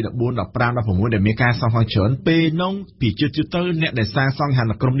 14 15 16ដែលមានការសាងសង់ច្រើនពេលនោះពីជឿទៅអ្នកដែលសាងសង់ហា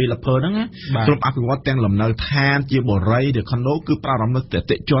នក្រុម developer ហ្នឹងក្រុមអភិវឌ្ឍទាំងលំនៅឋានជាបរិយាឬ condo គឺប្រារម្ភនៅ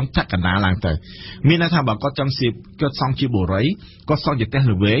តិជនថកណ្ដាលឡើងទៅមានន័យថាបើគាត់ចង់សៀបគាត់សង់ជាបរិយាគាត់សង់ជាផ្ទះ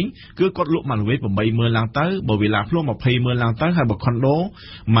ល្វែងគឺគាត់លក់មកល្វែង 80000 ឡើងទៅបើវិឡាភ្លុំ 20000 ឡើងទៅហើយបើ condo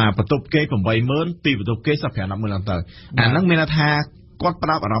មកបន្ទប់គេ 80000 ពីបន្ទប់គេ 15-100000 ឡើងទៅអាហ្នឹងមានន័យថាគាត់ផ្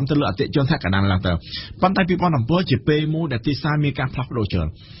ដោតអារម្មណ៍ទៅលើអតិថិជនថាកណ្ដាលឡើងទៅប៉ុន្តែ2017ជាពេលមួយដែលទីផ្សារមានការផ្លាស់ប្ដូរច្រើន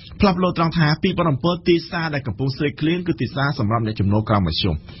ផ្លាស់ប្ដូរត្រង់ថា2017ទីផ្សារដែលកំពុងស្រេកឃ្លានគឺទីផ្សារសម្រាប់អ្នកចំណូលក្រោមមធ្យ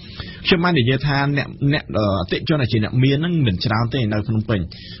មខ្ញុំបាននិយាយថាអ្នកអតិថិជនដែលជាអ្នកមានហ្នឹងមិនច្រើនទេនៅភ្នំពេញ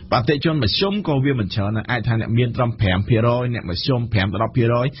បើអតិថិជនមធ្យមក៏វាមិនច្រើនអាចថាអ្នកមានត្រឹម 5% អ្នកមធ្យម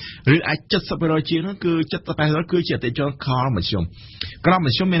 5-10% ឬអាច 70% ជាងហ្នឹងគឺ 70-80% គឺជាអតិថិជនក្រោមមធ្យម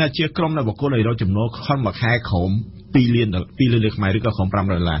មានថាជាក្រុមនៃបុគ្គលដែលរកចំណូលខុនមួយខែក្រោម2លានខ្មែរឬក៏ក្រោម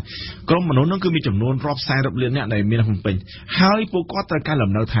$5ក្រុមមនុស្សនោះគឺមានចំនួនរាប់40លានអ្នកដែលមាននៅភ្នំពេញហើយពួកគាត់ត្រូវការ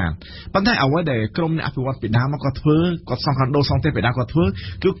លំនៅឋានប៉ុន្តែអ្វីដែលក្រុមអ្នកអភិវឌ្ឍពីដើមមកគាត់ធ្វើគាត់សង់ condo សង់ផ្ទះពីដើមគាត់ធ្វើ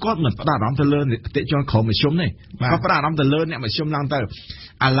គឺគាត់មិនផ្ដោតអារម្មណ៍ទៅលើអតិថិជនក្រោមមធ្យមទេគាត់ផ្ដោតអារម្មណ៍ទៅលើអ្នកមធ្យមឡើងទៅឥ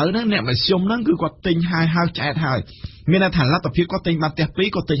ឡូវហ្នឹងអ្នកមធ្យមហ្នឹងគឺគាត់ទិញហើយចែកហើយ មានថាលទ្ធភាពគាត់ទិញបានផ្ទះពីរ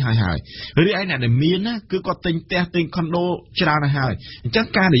គាត់ទិញហើយរីឯអ្នកដែលមានណាគឺគាត់ទិញផ្ទះទិញខុនដូច្រើនហើយអញ្ចឹង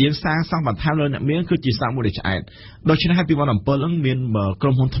ការដែលយើងសាងសង់បន្ថែមលើអ្នកមានគឺជាសារមួយដែលឆ្អែតដូច្នេះហើយពី2007ហ្នឹងមានក្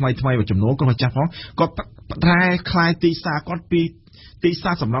រុមហ៊ុនថ្មីមួយចំនួនគាត់ចាស់ផងគាត់ប្រែคลายទីផ្សារគាត់ពីទីផ្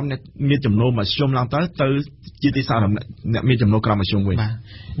សារសម្រាប់អ្នកមានចំណូលមធ្យមឡើងទៅជាទីផ្សារអ្នកមានចំណូលក្រោមមធ្យមវិញបាទ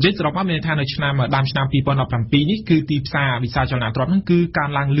និយាយសរុបមកមានថានៅឆ្នាំដើមឆ្នាំ2017នេះគឺទីផ្សារវិស័យចលនាទ្រព្យហ្នឹងគឺកើន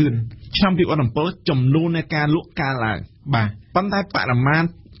ឡើងលឿនឆ្នាំ2017ចំនួននៃការលក់កើនឡើងបាទប៉ុន្តែបរិមាណ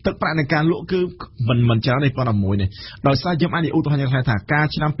ទឹកប្រាក់នៃការលក់គឺមិនច្រើនទេ2016នេះដោយសារខ្ញុំអាចឧទាហរណ៍ថាការ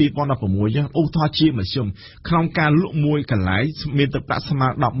ឆ្នាំ2016ចឹងឧទាហរណ៍ជាមធ្យមក្នុងការលក់មួយកន្លែងមានទឹកប្រាក់ស្មើ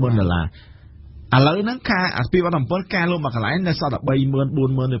$10,000ឥឡូវហ្នឹងការ2017ការលក់មួយកន្លែងនៅសល់តែ$30,000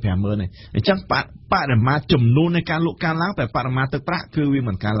 $40,000 ឬ$50,000ទេអញ្ចឹងបរិមាណចំនួននៃការលក់កើនឡើងតែបរិមាណទឹកប្រាក់គឺវា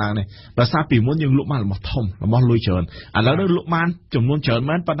មិនកើនឡើងទេដោយសារពីមុនយើងលក់បានរបស់ធំរបស់លុយច្រើនឥឡូវនេះលក់បានចំនួនច្រើន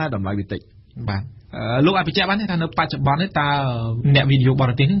មែនប៉ុន្តែតម្លៃវាតិចបាទលោកអាចបញ្ជាក់បានទេថានៅបច្ចុប្បន្ននេះតើអ្នកវិនិយោគប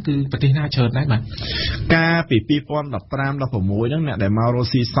រទេសហ្នឹងគឺប្រទេសណាច្រើនដែរបាទការពី2015 16ហ្នឹងអ្នកដែលមករក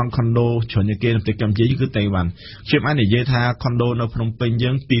ស៊ីសង់ខុនដូច្រើនជាងគេនៅប្រទេសកម្ពុជាគឺតៃវ៉ាន់ខ្ញុំអាចនិយាយថាខុនដូនៅភ្នំពេញយើ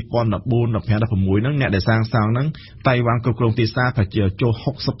ង2014 15 16ហ្នឹងអ្នកដែលសាងសង់ហ្នឹងតៃវ៉ាន់គ្រប់គ្រងទីផ្សារប្រហែលជាចូល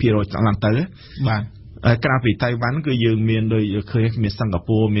 60% ឡើងទៅបាទក្រៅពីតៃវ៉ាន់គឺយើងមានដូចឃើញមានសិង្ហ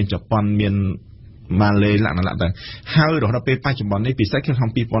បុរីមានជប៉ុនមានម៉ាឡេលក្ខណៈទៅហើយរហូតដល់ពេលបច្ចុប្បន្ននេះពិសេសគឺក្នុង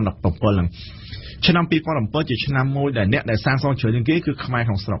2017ហ្នឹងឆ្នាំ2017ជាឆ្នាំមួយដែលអ្នកដែលសាងសង់ច្រើនជាងគេគឺខ្មែរ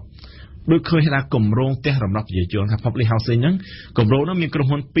ក្នុងស្រុកដូចឃើញថាគម្រោងផ្ទះរំដោះប្រជាជនថា public housing ហ្នឹងគម្រោងហ្នឹងមានក្រុម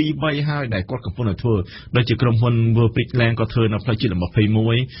ហ៊ុន 2-3 ហើយដែលគាត់កំពុងតែធ្វើដូចជាក្រុមហ៊ុន World Bridge Land គាត់ធ្វើនៅផ្លូវជាតិ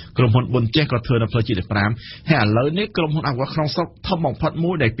21ក្រុមហ៊ុនប៊ុនចេះគាត់ធ្វើនៅផ្លូវជាតិ15ហើយឥឡូវនេះក្រុមហ៊ុនអភិវឌ្ឍក្នុងស្រុកធំបំផុត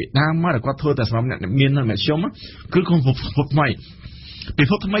មួយដែលពីដើមមកគាត់ធ្វើតែសម្រាប់អ្នកមាននិងអ្នកខ្ញុំគឺក្រុមហ៊ុនថ្មីពី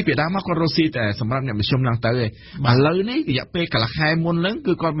ពុតថ្មីពីដើមមកគាត់រកស៊ីតែសម្រាប់អ្នកមធ្យមឡើងទៅឯឥឡូវនេះរយៈពេលកន្លះខែមុនហ្នឹង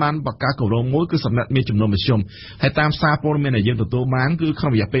គឺគាត់បានបង្កើតគម្រោងមួយគឺសម្រាប់មានចំនួនមធ្យមហើយតាមសារព័ត៌មានដែលយើងទទួលបានគឺក្នុ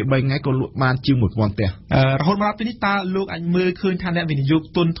ងរយៈពេល3ថ្ងៃគាត់លក់បានជាង 1000 ផ្ទះរហូតមកដល់ពេលនេះតើលោកអាចមើលឃើញថាអ្នកវិនិយោគ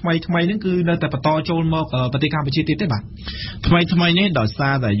ទុនថ្មីហ្នឹងគឺនៅតែបន្តចូលមកប្រទេសកម្ពុជាទៀតទេបាទថ្មីនេះដោយសា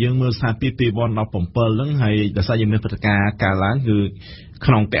រតែយើងមើលសារពី2017ហ្នឹងហើយដោយសារយើងមានព្រឹត្តិការណ៍កើតឡើងគឺ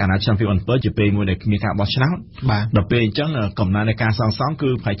ក្នុងពាក់អាណត្តិឆ្នាំ2017ជាពេលមួយដែលមានការបោះឆ្នោតដល់ពេលអញ្ចឹងកំណើននៃការសាងសង់គឺ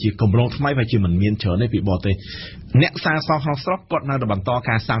ប្រហែលជាគម្រោងថ្មីប្រហែលជាមិនមានច្រើនទេពីបរទេសអ្នកសាងសង់ក្នុងស្រុកគាត់នៅតែបន្ត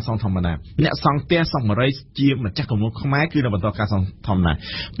ការសាងសង់ធម្មតាអ្នកសង់ផ្ទះសង់បរិយាជាម្ចាស់គម្រោងខ្មែរគឺនៅបន្តការសាងធម្មតា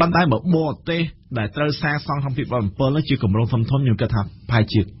ប៉ុន្តែបើបរទេសដែលត្រូវសាងសង់ក្នុង2017នេះជាគម្រោងធំខ្ញុំគិតថាប្រហែល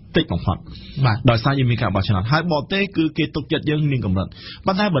ជាតិចបំផុតបាទដោយសារយើងមានការបោះឆ្នោតហើយបរទេសគឺគេទុកចិត្តយើងមានកម្រិត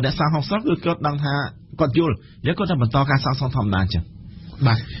ប៉ុន្តែបើអ្នកសាងក្នុងស្រុកគឺគាត់ដឹងថាគាត់យល់យើងគាត់តែបន្តការសាងសង់ធម្មតាអញ្ចឹង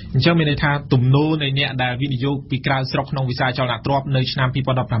បាទអញ្ចឹងមានន័យថាទំនោរនៃអ្នកដែលវិនិយោគពីក្រៅស្រុកក្នុងវិស័យចលនាទ្រព្យនៅឆ្នាំ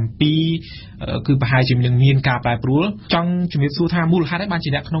2017គឺប្រហែលជានឹងមានការប្រែប្រួលចង់ជំរាបសួរថាមូលហេតុអីបានជា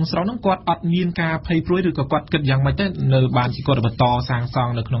អ្នកក្នុងស្រុកហ្នឹងគាត់អត់មានការភ័យព្រួយឬក៏គាត់គិតយ៉ាងម៉េចទៅនៅបានជាគាត់បន្តសាងស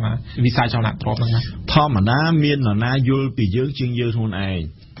ង់នៅក្នុងវិស័យចលនាទ្រព្យហ្នឹងណាធម្មតាមាននរណាយល់ពីយើងជាងយើងខ្លួនឯង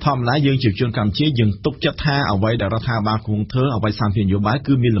ធម្មតាយើងជាជនកម្ពុជាយើងទុកចិត្តថាអ្វីដែលរដ្ឋាភិបាលគង់ធ្វើអ្វីសាធារណនយោបាយ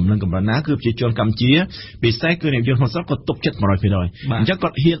គឺមានលំនឹងកម្រិតណាគឺប្រជាជនកម្ពុជាពិសេសគឺអ្នកយល់ក្នុងស្រុកគាត់ទុកចិត្ត 100% អញ្ចឹងគា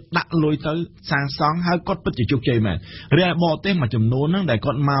ត់ហ៊ានដាក់លុយទៅសាងសង់ហើយគាត់ពិតជាជោគជ័យមែនរីឯបរទេសមួយចំនួនហ្នឹងដែល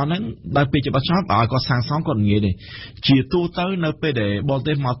គាត់មកហ្នឹងដល់ពេលច្បាប់ឆ្នោតឲ្យគាត់សាងសង់គាត់ងាយទេជាទូទៅនៅពេលដែលបរ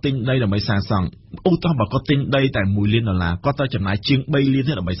ទេសមកទិញដីដើម្បីសាងសង់ឧទាហរណ៍បើគាត់ទិញដីតែ$1 លានគាត់ត្រូវចំណាយជាង$3 លាន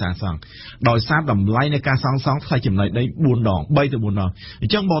ទេដើម្បីសាងសង់ដោយសារតម្លៃនៃការសាងសង់ថ្លៃចំណាយដី3 ទៅ 4 ដងអ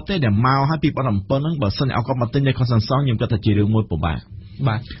ញ្ចឹងបរទេសដែលមកហើយ2017ហ្នឹងបើសិនឲ្យគាត់មកទិញដីគាត់សាងសង់ខ្ញុំគិតថាជារឿងមួយពិបាក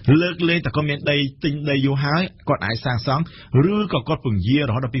បាទលើកលែងតែគាត់មានដីទិញដីយូរហើយគាត់អាចសាងសង់ឬក៏គាត់ពង្យារ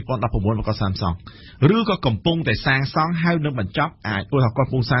ហូតដល់2019មកគាត់សាងសង់ឬក៏កំពុងតែសាងសង់ហើយនឹងបញ្ចប់អាចព្រោះថាគាត់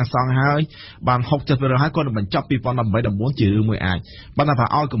កំពុងសាងសង់ហើយបាន60%ហើយគាត់នឹងបញ្ចប់2018-19ជារឿងមួយអាចប៉ុន្តែបើ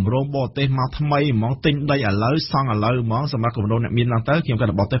ឲ្យគម្រោងបរទេសមកថ្មីហ្មងទិញដីឥឡូវសង់ឥឡូវហ្មងសម្រាប់គម្រោងអ្នកមានឡើងទៅខ្ញុំគាត់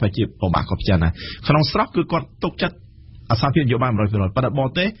បរទេសphảiជាពិបាកគាត់ពិចារណាក្នុងស្រុកគឺគាត់ទុកចិត្តអសាភិនយោបាយ 100% ប៉ុន្តែបរ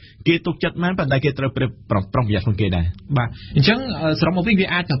ទេសគេទុកចិត្តមែនប៉ុន្តែគេត្រូវប្រុងប្រយ័ត្នខ្លួនគេដែរបាទអញ្ចឹងសរុបមកវិញវា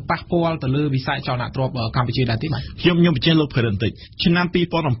អាចទៅប៉ះពាល់ទៅលើវិស័យចលនាទ្រព្យកម្ពុជាដែរទេបាទខ្ញុំបញ្ជាក់លោកភរិនតិចឆ្នាំ2017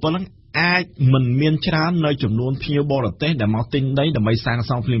ហ្នឹងអាចមិនមានច្រើននៅចំនួនភ្ញៀវបរទេសដែលមកទិញដីដើម្បីសាង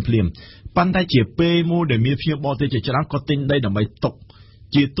សង់ភ្លាមប៉ុន្តែជាពេលមួយដែលមានភ្ញៀវបរទេសជាច្រើនគាត់ទិញដីដើម្បីទុក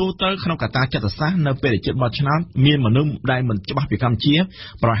ជាទូទៅក្នុងកត្តាចិត្តសាស្ត្រនៅពេលដែលជិតបោះឆ្នោតមានមនុស្សដែលមិនច្បាស់ពីកម្ពុជា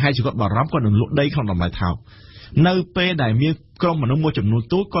ប្រហែលជាគាត់បារម្ភគាត់នឹងលក់ដីក្នុងតម្លៃថោកនៅពេលដែលមាន ក្រុមមនុស្សមួយចំនួន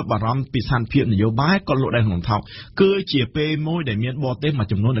ទូចគាត់បារម្ភពីស្ថានភាពនយោបាយគាត់លក់ដែរក្នុងថោកគឺជាពេលមួយដែលមានបរទេសមួយ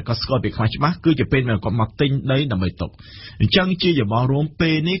ចំនួនដែលគាត់ស្គាល់ពីខ្វះច្បាស់គឺជាពេលដែលគាត់មកទិញដីដើម្បីទុកអញ្ចឹងជាយោបល់រួមពេ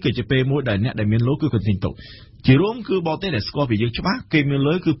លនេះគឺជាពេលមួយដែលអ្នកដែលមានលុយគឺគាត់ទិញទុកជារួមគឺបរទេសដែលស្គាល់ពីយើងច្បាស់គេមាន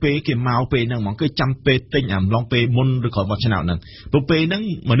លុយគឺពេលគេមកពេលហ្នឹងហ្មងគឺចាំពេលទិញអំឡុងពេលមុនឬក៏បោះឆ្នោតហ្នឹងព្រោះពេលហ្នឹង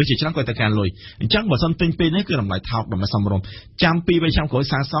មនុស្សជាច្រើនគាត់តែការលុយអញ្ចឹងបើសិនទិញពេលនេះគឺតម្លៃថោកដើម្បីសមរម្យចាំ2 3ឆ្នាំក្រោយ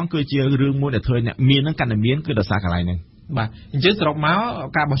សាងសង់គឺជារឿងមួយដែលធ្វើអ្នកមានហ្នឹងកាន់តែមានគឺដោយសារកន្លែងហ្នឹងបាទអញ្ចឹងសរុបមក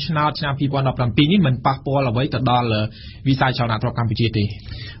ការបោះឆ្នោតឆ្នាំ2017នេះមិនប៉ះពាល់អ្វីទៅដល់វិស័យចលនាទ្រព្យកម្ពុជាទេ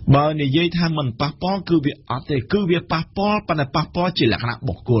បើនិយាយថាមិនប៉ះពាល់គឺវាអត់ទេគឺវាប៉ះពាល់ប៉ុន្តែប៉ះពាល់ជាលក្ខណៈ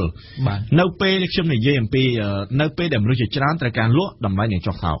បុគ្គលនៅពេលខ្ញុំនិយាយអំពីនៅពេលដែលមនុស្សជាច្រើនត្រូវការលក់តម្លៃនឹង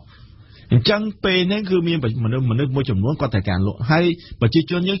ចុះថោកអញ្ចឹងពេលហ្នឹងគឺមានមនុស្សមួយចំនួនគាត់ត្រូវការលក់ហើយប្រជា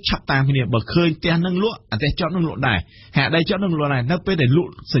ជនយើងឆាប់តាមគ្នាបើឃើញផ្ទះហ្នឹងលក់អាផ្ទះចតហ្នឹងលក់ដែរហាក់ដីចតហ្នឹងលក់ដែរនៅពេលដែលល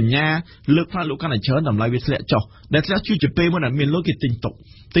ក់សញ្ញាលើកផ្លាកលក់កាន់តែច្រើនតម្លៃវាធ្លាក់ចុះដែលធ្លាក់ជួយជាពេលមួយដែលមានលុយគេទិញទុក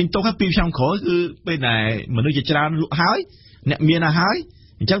ហើយ2 ឆ្នាំក្រោយគឺពេលដែលមនុស្សជាច្រើនលក់ហើយអ្នកមានហើយ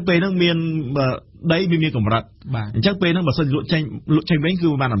អញ្ចឹងពេលហ្នឹងមានដីវាមានកម្រិតអញ្ចឹងពេលហ្នឹងបើសិនលក់ចេញវិញគឺ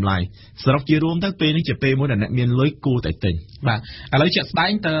បានតម្លៃសរុបជារួមទៅពេលនេះជាពេលមួយដែលអ្នកមានលុយគួរតែទិញបាទឥឡូវជាក់ស្ដែ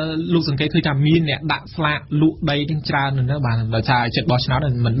ងតើលោកសង្កេតឃើញថាមានអ្នកដាក់ស្លាកលក់ដីទាំងច្រើននៅបាទដោយសារចិត្តបោះឆ្នោត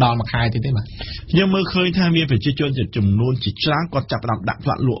មិនដល់មួយខែទេបាទខ្ញុំមើលឃើញថាមានប្រជាជនចំនួនជាច្រើនគាត់ចាប់ផ្ដើមដាក់ផ្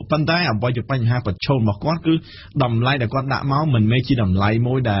លាកលក់ប៉ុន្តែអ្វីជាបញ្ហាប្រឈមរបស់គាត់គឺតម្លៃដែលគាត់ដាក់មកមិនមែនជាតម្លៃ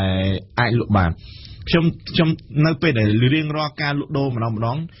មួយដែលអាចលក់បានខ្ញុំនៅពេលដែលរៀងរាល់ការលក់ដូរម្ដ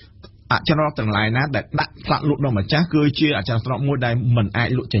ងអចលនទ្រព្យទាំងឡាយណាដែលដាក់ផ្លាកលក់ដល់ម្ចាស់គឺជាអចលនទ្រព្យមួយដែលមិនអាច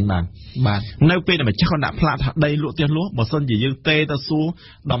លក់ចេញបានបាទនៅពេលដែលម្ចាស់គាត់ដាក់ផ្លាកថាដីលក់ផ្ទះលក់បើសិនជាយើងទេទៅសួរ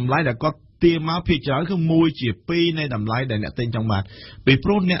តម្លៃដែលគាត់ទាមកភាគច្រើនគឺ1ជា2នៃតម្លៃដែលអ្នកទិញចង់បានពីព្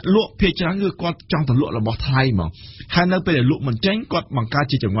រោះអ្នកលក់ភាគច្រើនគឺគាត់ចង់ទៅលក់របស់ថ្លៃហ្មងហើយនៅពេលដែលលក់មិនចេញគាត់បង្កើត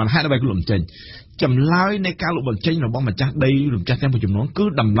ជាចង្វាន់ហេតុអ្វីគាត់លក់មិនចេញចម្លើយនៃការលក់បញ្ចេញរបស់ម្ចាស់ដីឬម្ចាស់ទាំងមួយចំនួនគឺ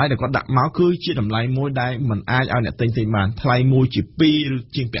តម្លៃដែលគាត់ដាក់មកគឺជាតម្លៃមួយដែលមិនអាចឲ្យអ្នកទិញបានថ្លៃ1ជា2ឬ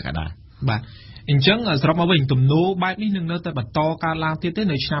ជាងពាក់កណ្ដាលបាទអញ្ចឹងសរុបមកវិញទំនោរបែបនេះនឹងនៅតែបន្តកើតឡើងទៀតទេ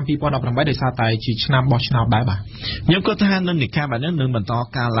នៅឆ្នាំ2018ដោយសារតែជាឆ្នាំបោះឆ្នោតដែរបាទខ្ញុំគិតថានឹងនៃការបែបនេះនឹងបន្ត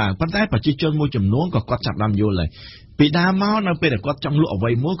កើតឡើងប៉ុន្តែប្រជាជនមួយចំនួនក៏គាត់ចាប់ដើមយល់ហើយពីដើមមកនៅពេលដែលគាត់ចង់លក់អ្វី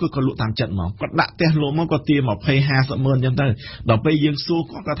មួយគឺគាត់លក់តាមចិត្តមកគាត់ដាក់ផ្ទះលក់មកគាត់ទា20-50 ម៉ឺនអញ្ចឹងទៅដល់ពេលយើងសួរ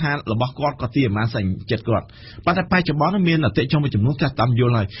គាត់ថារបស់គាត់ទាប្រហែលសាញ់ចិត្តគាត់ប៉ុន្តែបច្ចុប្បន្នមានអតិថិជនមួយចំនួនគាត់តាមយ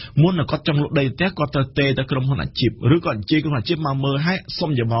ល់ហើយមុនគាត់ចង់លក់ដីផ្ទះគាត់ទៅទេទៅក្រុមហ៊ុនអាជីពឬក៏អញ្ជើញក្រុមហ៊ុនអាជីពមកមើលឲ្យ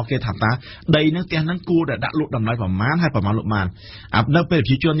សុំយោបល់គេថាតើដីហ្នឹងផ្ទះហ្នឹងគួរតែដាក់លក់តម្លៃប្រមាណហើយប្រមាណលក់បាននៅពេលប្រ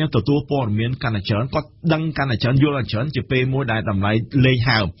ជាជនយើងទទួលព័ត៌មានកាន់តែច្រើនគាត់ដឹងកាន់តែច្រើនយល់កាន់តែច្រើនជាពេលមួយដែលតម្លៃលេង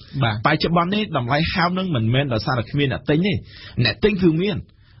ហើមបច្ចុប្បន្ននេះតម្លៃហើមហ្នឹងមិនមែនដោយសារតែគ្មានអ្នកទិញទេអ្នកទិញគឺមាន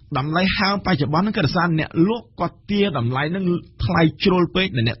តម្លៃហើមបច្ចុប្បន្នហ្នឹងគឺដោយសារអ្នកលក់គាត់ទាតម្លៃហ្នឹងថ្លៃជ្រុលពេក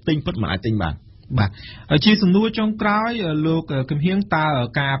ដែលអ្នកទិញពិតមិនអាចទិញបានបាទជាសំណួរចុងក្រោយលោកគឹមហៀងតើ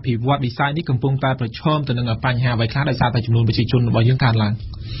ការអភិវឌ្ឍវិស័យនេះកំពុងតែប្រឈមទៅនឹងបញ្ហាអ្វីខ្លះដោយសារតែចំនួនប្រជាជនរបស់យើងកើនឡើង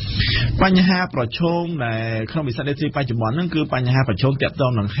បញ្ហាប្រឈមដែលក្នុងវិស័យនេះបច្ចុប្បន្នហ្នឹងគឺបញ្ហាប្រឈមទាក់ទ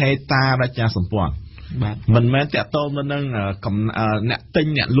ងនឹងហេតារចនាសម្ព័ន្ធបាទមិនមែនតាក់ទងទៅនឹងអ្នកទិញ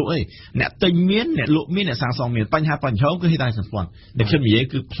អ្នកលក់ទេអ្នកទិញមានអ្នកលក់មានអ្នកសាងសង់មានបញ្ហាប្រឈមគឺហេតុតែសម្ព័ន្ធដែលខ្ញុំនិយាយ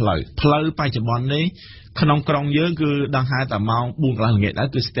គឺផ្លូវបច្ចុប្បន្ននេះក្នុងក្រុងយើងគឺដឹងហើយតែម៉ោង 4 កន្លះល្ងាចដែរ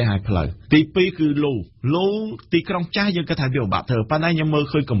គឺស្ទះហើយផ្លូវទី2គឺលូទីក្រុងចាស់យើងគិតថាវាពិបាកធ្វើប៉ុន្តែខ្ញុំមើល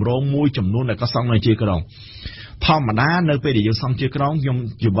ឃើញគម្រោងមួយចំនួនដែលក៏សង់នៅជាក្រុងធម្មតានៅពេលដែលយើងសង់ជាក្រុងខ្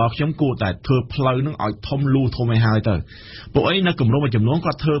ញុំគួរតែធ្វើផ្លូវនឹងឲ្យធំលូធំឲ្យហើយទៅពួកអីនៅគម្រោងមួយចំនួន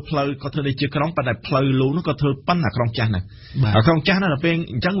គាត់ធ្វើផ្លូវគាត់ធ្វើនៅជាក្រុងប៉ុន្តែផ្លូវលូនោះគាត់ធ្វើប៉ុណ្ណាក្រុងចាស់ណាក្រុងចាស់ណាដល់ពេល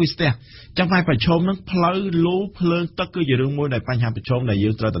អញ្ចឹងវាស្ទះអញ្ចឹងហើយប្រឈមនឹងផ្លូវលូភ្លើងទឹកគឺជារឿងមួយដែលបញ្ហាប្រឈមដែលយើ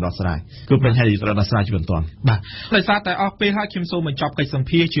ងត្រូវតែដោះស្រាយគឺបញ្ហាដែលត្រូវដោះស្រាយជាបន្តបាទដោយសារតែអស់ពេលហើយខ្ញុំសូមបញ្ចប់កិច្ចសម្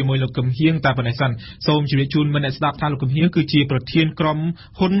ភាសន៍ជាមួយលោកគឹមហៀងតែប៉ុណ្ណេះសិនសូមជម្រាបជូនមិត្តអ្នកស្ដាប់ថាលោកគឹមហៀងគឺជាប្រធានក្រុម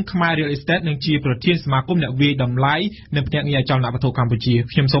ហ៊ុន Khmer Real Estate និងជាប្រធានសមាគមអ្នកវាយតម្លៃនៅភ្នាក់ងារអចលនវត្ថុកម្ពុជា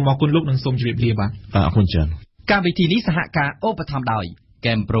ខ្ញុំសូមអរគុណលោកនិងសូមជម្រាបលាបាទអរគុណច្រើនកម្មវិធីនេះសហការឧបត្ថម្ភដោយ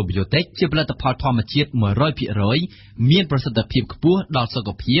Cambodia Probiotic ជាផលិតផលធម្មជាតិ 100% មានប្រសិទ្ធភាពខ្ពស់ដល់សុខ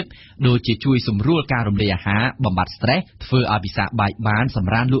ភាពដូចជាជួយសម្រួលការរំលាយអាហារបំបាត់ stress ធ្វើឲ្យពិសាបាយបានស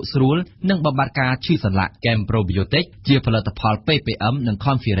ម្រានលក់ស្រួលនិងបំបាត់ការឈឺសន្លាក់ Cambodia Probiotic ជាផលិតផល PPM និង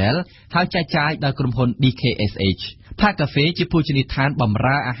Conferel ហើយចែកចាយដោយក្រុមហ៊ុន DKSH ផាកាហ្វេជាភោជនីយដ្ឋានបម្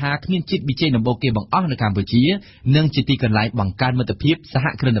រើអាហារគ្មានជាតិប៊ីចេងដំបូងគេបង្អស់នៅកម្ពុជានិងជាទីកន្លែងបង្កើនមិត្តភាពសហ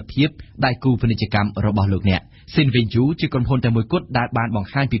គ្រិនភាពដៃគូពាណិជ្ជកម្មរបស់លោកអ្នក Sinvenju ជាក្រុមហ៊ុនតែមួយគត់ដែលបាន បង្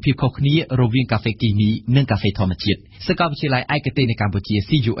ហាញពីភាពខុសគ្នារវាងកាហ្វេគីមីនិងកាហ្វេធម្មជាតិសាកលវិទ្យាល័យឯកទេសនៅកម្ពុជា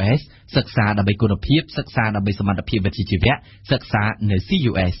CUS សិក្សាដើម្បីគុណភាពសិក្សាដើម្បីសមត្ថភាពវិជ្ជាជីវៈសិក្សានៅ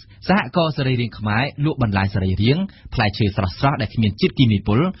CUS សហករណ៍សរីរាង្គខ្មែរលក់បន្លែសរីរាង្គផ្លែឈើស្រស់ៗដែលគ្មានជាតិគីមី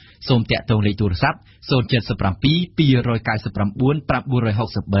ពុលសូមតាក់ទងលេខទូរស័ព្ទ077 299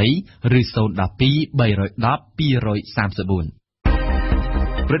 963 ឬ012 310 234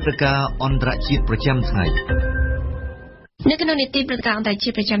ព្រឹត្តិការណ៍អន្តរជាតិប្រចាំថ្ងៃនៅក្នុងនីតិព្រឹត្តិការណ៍អន្តរជា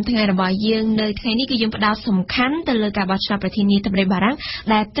តិប្រចាំថ្ងៃរបស់យើងនៅថ្ងៃនេះគឺយើងផ្ដោតសំខាន់ទៅលើការបោះឆ្នោតប្រធានាធិបតីបារាំង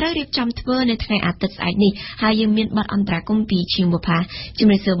ដែលត្រូវរៀបចំធ្វើនៅថ្ងៃអាទិត្យស្អែកនេះហើយយើងមានបទអន្តរាគមន៍ពីជាងបុប្ផាជំ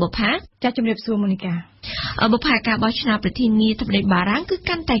រាបសួរបុប្ផាចាជំរាបសួរមូនីកាបុប្ផាការបោះឆ្នោតប្រធានាធិបតីបារាំងគឺ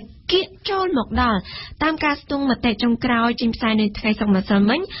កាន់តែគៀកចូលមកដល់តាមការស្ទង់មតិចុងក្រោយចេញផ្សាយនៅថ្ងៃសុក្រម្សិល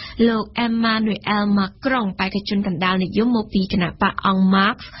មិញលោក Emmanuel Macron បេក្ខជនកណ្ដាលនិយមមកពីគណៈបក En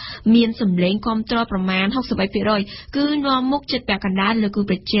Marche មានសម្លេងគាំទ្រប្រមាណ 63% គឺនាំមុខជិតពាក់កណ្ដាលលើគូ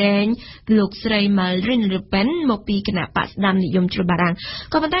ប្រជែងលោកស្រី Marine Le Pen មកពីគណៈបកស្ដាំនិយមជ្រុលបារាំង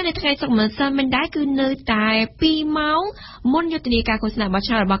ក៏ប៉ុន្តែនៅថ្ងៃសុក្រម្សិលមិញដែរគឺនៅតែ2ម៉ោងមុនយុទ្ធនាការឃោសនាបោះ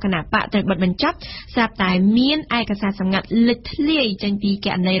ឆ្នោតរបស់គណៈបកត្រូវបិទបញ្ចប់ស្រាប់តែមានឯកសារសម្ងាត់លេចធ្លាយចេញពីគ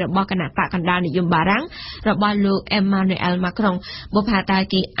ណនីរបស់គណៈបកកណ្ដាលនិយមបារាំងរបស់លោក Emmanuel Macron បុប្ផាតើ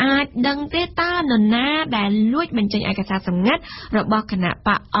គេអាចដឹងទេតើនរណាដែលលួចបញ្ចេញឯកសារសម្ងាត់របស់គណៈប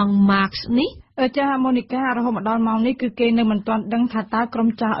ក En Marche នេះចាមូនីការហូតមកដល់ម៉ោងនេះគឺគេនៅមិនទាន់ដឹងថាតើក្រុម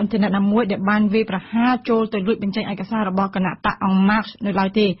ចៅអ៊ីនធឺណិតណាមួយដែលបានវាយប្រហារចូលទៅលួចបញ្ចេញឯកសាររបស់គណៈបក En Marche នៅឡើយ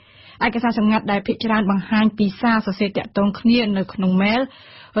ទេឯកសារសម្ងាត់ដែលភាគច្រើនបង្ហាញពីសារសរសេរតាក់ទងគ្នានៅក្នុង mail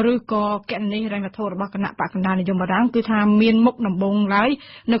ឬក៏គណនីហិរញ្ញវត្ថុរបស់គណៈបកកណ្ដាលនិយមបារាំងគឺថាមានមុខដំបូងឡើយ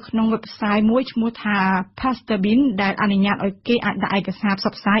នៅក្នុង website មួយឈ្មោះថា Pastabin ដែលអនុញ្ញាតឲ្យគេអាចដាក់ឯកសារផ្ស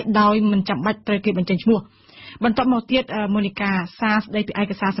ព្វផ្សាយដោយមិនចាំបាច់ត្រូវគេបញ្ចេញឈ្មោះបន្ទាប់មកទៀតមូនីកាសារស្ដីពីឯ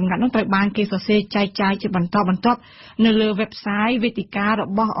កសារសម្ងាត់នោះត្រូវបានគេសរសេរចែកចាយជាបន្តបន្ទាប់នៅលើ website វេទិការ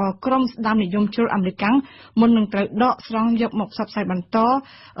បស់ក្រុមស្ដាំនិយមជ្រុលអាមេរិកមុននឹងត្រូវដកស្រង់យកមកផ្សព្វផ្សាយបន្ត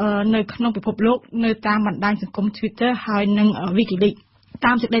នៅក្នុងពិភពលោកនៅតាមបណ្ដាញសង្គម Twitter ហើយនិង WikiLeaks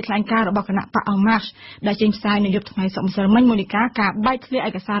តាមសេចក្តីថ្លែងការណ៍របស់គណៈបក En Marche ដែលចេញផ្សាយនៅយប់ថ្ងៃសុក្រម្សិលមិញមូនីកាការបែកធ្លាយ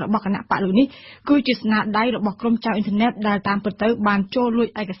ឯកសាររបស់គណៈបកលោកនេះគឺជាស្នាដៃរបស់ក្រុមចៅអ៊ីនធឺណិតដែលតាមពិតទៅបានចូលលួច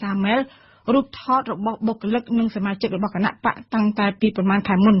ឯកសារ mail រូបថតរបស់បុគ្គលិកនិងសមាជិករបស់គណៈបកតាំងតែពីប្រមាណ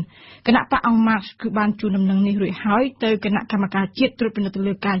ខែមុនគណៈបក En Marche គឺបានជូនដំណឹងនេះរួចហើយទៅគណៈកម្មការជាតិត្រួតពិនិត្យទៅ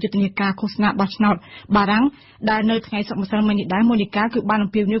លើការយុទ្ធនាការឃោសនាបោះឆ្នោតបារាំងដែលនៅថ្ងៃសុក្រម្សិលមិញនេះដែរមូនីកាគឺបានអំ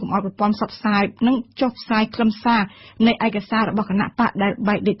ពាវនាវកុំឲ្យប្រព័ន្ធផ្សព្វផ្សាយនិងចុះផ្សាយខ្លឹមសារនៃឯកសាររបស់គណៈបកដែល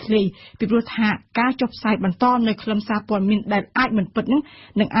បែកលេចធ្លាយពីព្រោះថាការចុះផ្សាយបន្តនៅខ្លឹមសារព័ត៌មានដែលអាចមិនពិត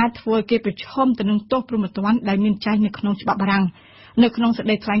នឹងអាចធ្វើឲ្យគេប្រឈមទៅនឹងទោសព្រហ្មទណ្ឌដែលមានចែងនៅក្នុងច្បាប់បារាំងនៅក្នុងសេចក្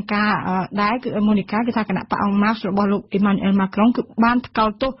តីថ្លែងការណ៍ដែរគឺមូនីកាគឺថាគណៈបក En Marche របស់លោក Emmanuel Macron គឺបានថ្កោល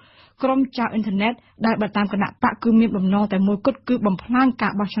ទោសក្រុមចៅអ៊ីនធឺណិតដែលបើតាមគណៈបកគឺមានបំណងតែមួយគត់គឺបំផ្លាញកា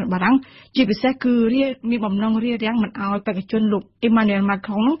របោះឆ្នោតបារាំងជាពិសេសគឺមានបំណងរារាំងមិនឲ្យបេក្ខជនលោក Emmanuel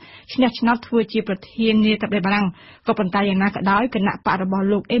Macron ឈ្នះឆ្នោតធ្វើជាប្រធានាធិបតីបារាំងក៏ប៉ុន្តែយ៉ាងណាក៏ដោយគណៈបករបស់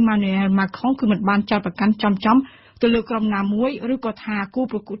លោក Emmanuel Macron គឺមិនបានចោទប្រកាន់ចំទៅលើក្រុមណាមួយឬក៏ថាគូ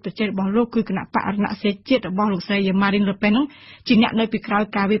ប្រកួតប្រជែងរបស់លោកគឺគណៈបករណសិរ្សជាតិរបស់លោកស្រី Marine Le Pen ជាអ្នកនៅពីក្រោយ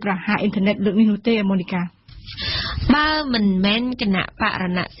ការវាយប្រហារអ៊ីនធឺណិតលើកនេះនោះទេមូនីកាបើមិនមែនគណៈបរ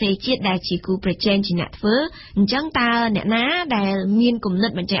ណសេរជាតិដែលជាគូប្រជែងជាអ្នកធ្វើអញ្ចឹងតើអ្នកណាដែលមានគំនិ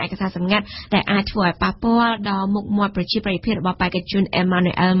តបញ្ចេញឯកសារសម្ងាត់ដែលអាចធ្វើឲ្យប៉ះពាល់ដល់មុខមាត់ប្រជាប្រិយភាពរបស់បេក្ខជន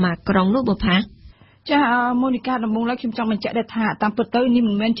Emmanuel Macron នោះបុប្ផាចាមូនីកាដំបូងឡើយខ្ញុំចង់បញ្ជាក់ថាតាមពិតទៅនេះ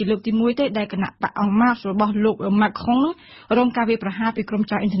មិនមែនជាលើកទី1ទេដែលគណៈបក En Marche របស់លោក Macron រងការវាយប្រហារពីក្រុម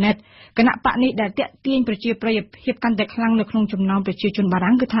ចៅអ៊ីនធឺណិតគណៈបកនេះដែលតាក់ទាញប្រជាប្រិយភាពកាន់តែខ្លាំងនៅក្នុងចំណោមប្រជាជនបា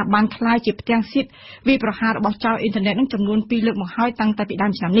រាំងគឺថាបានក្លាយជាផ្ទាំងសៀតវាយប្រហាររបស់ចៅអ៊ីនធឺណិតនឹងចំនួន2លើកមកហើយតាំងតែពីដើ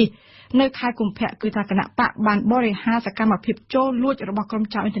មឆ្នាំនេះនៅខែកុម្ភៈគឺថាគណៈបកបានបរិហារសកម្មភាពចូលលួចរបស់ក្រុម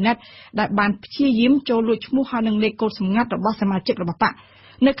ចៅអ៊ីនធឺណិតដែលបានព្យាយាមចូលលួចឈ្មោះហើយនឹងលេខកូដសម្ងាត់របស់សមាជិករបស់បក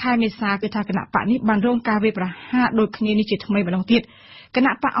នៅខែមេសាគឺថាគណៈបកនេះបានរងការវាយប្រហារដូចគ្នានេះជាថ្មីម្ដងទៀតគ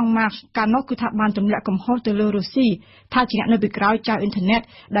ណៈបក En Marche កាលនោះគឺថាបានទម្លាក់កំហុសទៅលើរុស្ស៊ីថាជាអ្នកនៅពីក្រោយចៅអ៊ីនធឺណិត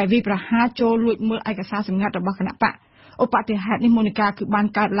ដែលវាយប្រហារចូលលួចមើលឯកសារសម្ងាត់របស់គណៈបកឧបតិហេតុនេះមូនីកាគឺបាន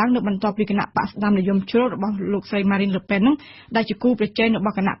កើតឡើងនៅបន្ទាប់ពីគណៈបកស្ដាំនិយមជ្រុលរបស់លោកស្រី Marine Le Pen ដែលជាគូប្រជែងរប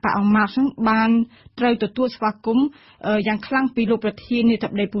ស់គណៈបក En Marche បានត្រូវទទួលស្វាគមន៍យ៉ាងខ្លាំងពីលោកប្រធានាធិ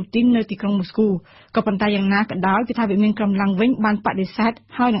បតីពូទីននៅទីក្រុងមូស្គូក៏ប៉ុន្តែយ៉ាងណាក៏ដោយគឺថាវាមានក្រុមឡើងវិញបានបដិសេធ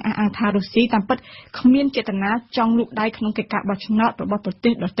ហើយនឹងអះអាងថារុស្ស៊ីតាមពិតគ្មានចេតនាចង់លូកដៃក្នុងកិច្ចការបោះឆ្នោតរបស់ប្រទេ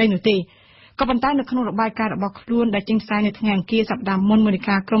សដទៃនោះទេក៏ប៉ុន្តែនៅក្នុងរបាយការណ៍របស់ខ្លួនដែលចេញផ្សាយនៅថ្ងៃអង្គារសប្តាហ៍មុនមូនី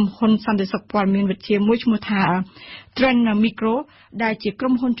កាក្រុមហ៊ុនសន្តិសុខព័ត៌មានវិទ្យាមួយឈ្មោះថា Trend Micro ដែលជាក្រុ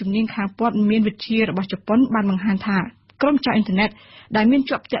មហ៊ុនជំនាញខាងព័ត៌មានវិទ្យារបស់ជប៉ុនបានបង្ហាញថា ក្រុមចៅអ៊ីនធឺណិតដែលមាន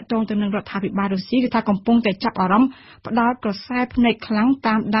ជាប់ទាក់ទងទៅនឹងរដ្ឋាភិបាលរុស្ស៊ីគឺថាកំពុងតែចាប់អារម្មណ៍ផ្ដាល់ក្រសែភ្នែកខ្លាំង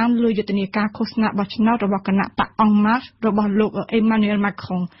តាមដានលើយុទ្ធនាការឃោសនាបោះឆ្នោតរបស់គណៈបកអង់ម៉ាសរបស់លោកអេម៉ានូអែលម៉ាក្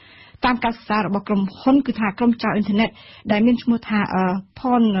រុងតាមការសិក្សារបស់ក្រុមហ៊ុនគឺថាក្រុមចៅអ៊ីនធឺណិតដែលមានឈ្មោះថា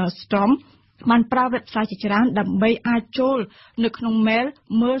Pon Storm បានប្រើ website ជាច្រើនដើម្បីអាចចូលនៅក្នុង mail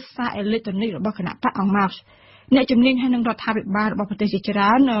មើលសារអេឡិចត្រូនិករបស់គណៈបកអង់ម៉ាសអ្នកជំនាញហើយនឹងរដ្ឋាភិបាលរបស់ប្រទេសជាច្រើ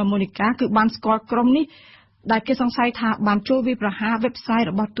នម៉ូនីកាគឺបានស្គាល់ក្រុមនេះដែលគេសង្ស័យថាបានចូលវាយប្រហារ website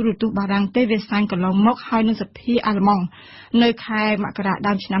របស់ទូរទស្សន៍បារាំងទេវាសាញ់កន្លងមកហើយនឹងសភាអាល្លឺម៉ង់នៅខែមករា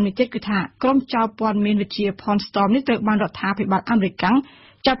ដើមឆ្នាំនេះទៀតគឺថាក្រុមចៅព័ត៌មានវិទ្យា Pon Storm នេះត្រូវបានរដ្ឋាភិបាលអាមេរិក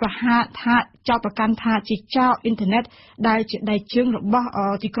ចាប់ប្រកាន់ថាជាចៅអ៊ីនធឺណិតដែលជាដៃជើងរបស់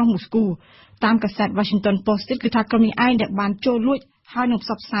ទីក្រុងមូស្គូតាមកាសែត Washington Post គឺថាក្រុមនេះឯងដែលបានចូលលួចហើយនឹងផ្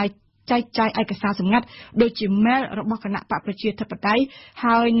សព្វផ្សាយចែកចាយឯកសារសម្ងាត់ដូចជា mail របស់គណៈបកប្រជាធិបតេយ្យ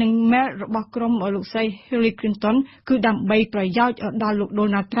ហើយនឹង mail របស់ក្រុមលោកស្រី Hillary Clinton គឺដើម្បីប្រយោជន៍ដល់លោក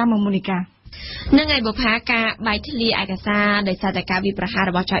Donald Trump មកម៉ូនីកានឹងឯបុប្ផាការបែកធ្លាយឯកសារដោយសារតែការវិប្រហារ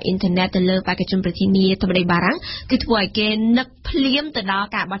របស់ចៅអ៊ីនធឺណិតទៅលើបេក្ខជនប្រធានាធិបតីបារាំងគឺធ្វើឲ្យគេនឹកភ្លាមទៅដល់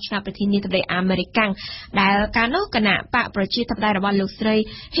ការបោះឆ្នោតប្រធានាធិបតីអាមេរិកដែលកាលនោះគណៈបកប្រជាធិបតេយ្យរបស់លោកស្រី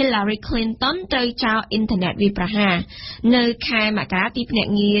Hillary Clinton ត្រូវចៅអ៊ីនធឺណិតវិប្រហារនៅខែមករាទីភ្នា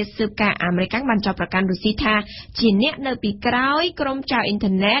ក់ងារស៊ើបការអាមេរិកបានចាប់ប្រកាន់រុស្ស៊ីថាជាអ្នកនៅពីក្រោយក្រុមចៅអ៊ីន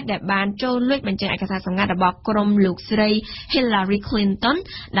ធឺណិតដែលបានចូលលួចបញ្ចេញឯកសារសម្ងាត់របស់ក្រុមលោកស្រី Hillary Clinton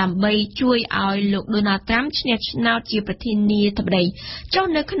ដើម្បីជួយឲ្យលោក Donald Trump ឈ្នះឆ្នោតជាប្រធានាធិបតីចុះ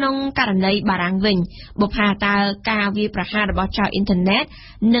នៅក្នុងករណីបារាំងវិញបុប្ផាតើការវាយប្រហាររបស់ចៅអ៊ីនធឺណិត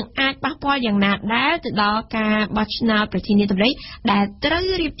នឹងអាចប៉ះពាល់យ៉ាងណាដែរទៅដល់ការបោះឆ្នោតប្រធានាធិបតីដែលត្រូវ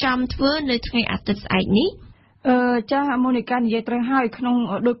រៀបចំធ្វើនៅថ្ងៃអាទិត្យស្អែកនេះចាម៉ូនីកានិយាយត្រូវហើយក្នុង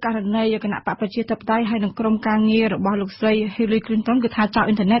ដោយករណីគណៈបកប្រជាធិបតេយ្យហើយនឹងក្រុមការងាររបស់លោកស្រី Hillary Clinton គឺថាចៅ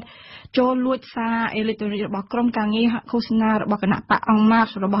អ៊ីនធឺណិតចូលលួចសារអេឡិចត្រូនិករបស់ក្រុមការងារឃោសនារបស់គណៈបកអង់ម៉ា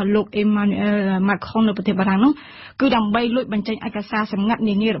សរបស់លោក Emmanuel Macron នៅប្រទេសបារាំងនោះគឺដើម្បីលួចបញ្ចេញឯកសារសម្ងាត់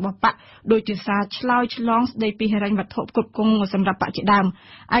នានារបស់បកដូចជាសារឆ្លើយឆ្លងស្ដីពីហិរញ្ញវត្ថុគ្រប់គ្រងសម្រាប់បកជាដើម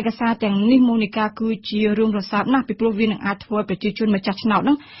ឯកសារទាំងនេះម៉ូនីកាគឺជារឿងរសើបណាស់ពីព្រោះវានឹងអាចធ្វើឲ្យប្រជាជនម្ចាស់ឆ្នោត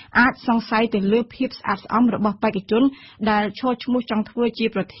នោះអាចសង្ស័យទៅលើភាពស្អាតស្អំរបស់បេក្ខជនដែលឈរឈ្មោះចង់ធ្វើជា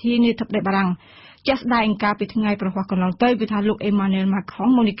ប្រធានាធិបតីបារាំងជាស្ដែងកាលពីថ្ងៃប្រហ័សកន្លងទៅគឺថាលោក Emmanuel Macron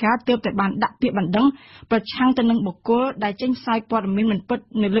ម៉ូនីកាទើបតែបានដាក់ពាក្យបណ្ដឹងប្រឆាំងទៅនឹងបុគ្គលដែលចេញផ្សាយព័ត៌មានមិនពិត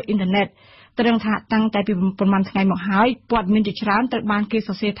នៅលើអ៊ីនធឺណិតត្រឹមថាតាំងតែពីប្រហែលថ្ងៃមកហើយព័ត៌មានជាច្រើនត្រូវបានគេស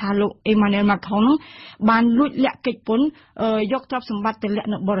រសេរថាលោក Emmanuel Macron បានលួចលាក់កិច្ចពន្ធយកទ្រព្យសម្បត្តិទៅលាក់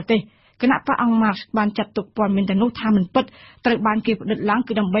នៅបរទេសគណៈបកអង្គម៉ាសបានចាត់ទុកព័ត៌មានទាំងនោះថាមិនពិតត្រូវបានគេផ្ដិតឡើង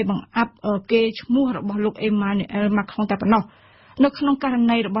គឺដើម្បីបង្អាប់គេឈ្មោះរបស់លោក Emmanuel Macron តែប៉ុណ្ណោះនៅក្នុងករ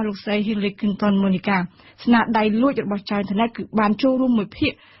ណីរបស់លោកស្រី Hillary Clinton ម៉ូនីកាស្នាដៃលួចរបស់ចៅអ៊ីនធឺណិតគឺបានចូលរួមមួយភា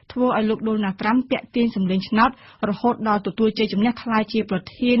គធ្វើឲ្យលោក Donald Trump ពាក់ទាញសម្លេងឆ្នោតរហូតដល់ទទួលជ័យជំនះក្លាយជាប្រ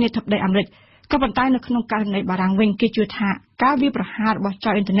ធានាធិបតីអាមេរិកក៏ប៉ុន្តែនៅក្នុងករណីបារាំងវិញគេជឿថាការវាយប្រហាររបស់ចៅ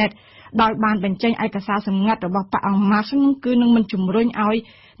អ៊ីនធឺណិតដោយបានបញ្ចេញឯកសារសម្ងាត់របស់បកអង្គម៉ាសគឺនឹងមិនជំរុញឲ្យ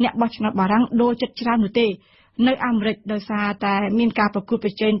អ្នកបោះឆ្នោតបារាំងដូរចិត្តច្រើននោះទេនៅអាមេរិកដោយសារតែមានការប្រកួតប្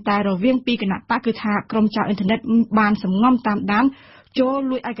រជែងតែរវាងពីរគណៈបកគឺថាក្រុមចៅអ៊ីនធឺណិតបានសម្ងំតាមដានចូល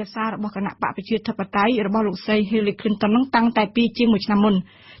លួចឯកសាររបស់គណៈបកប្រជាធិបតេយ្យរបស់លោកស្រី Hillary Clinton នោះតាំងតែពីជាង1ឆ្នាំមុន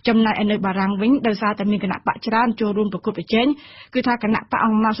ចំណែកនៅបារាំងវិញដោយសារតែមានគណៈបកច្រើនចូលរួមប្រកួតប្រជែងគឺថាគណៈបកអ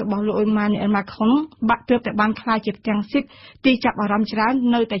ង្គម៉ាសរបស់លោក Emmanuel Macron បាក់ទើបតែបានក្លាយជាផ្ទាំងស៊ីកទីចាប់អារម្មណ៍ច្រើន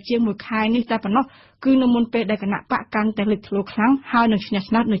នៅតែជាង1ខែនេះតែប៉ុណ្ណោះគឺនៅមុនពេលដែលគណៈបកកាន់តែលេចធ្លោខ្លាំងហើយនឹងឈ្នះ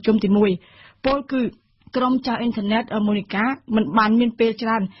ឆ្នោតនៅជុំទី1ពលគឺក្រុមចៅអ៊ីនធឺណិតម៉ូនីកាមិនបានមានពេលច្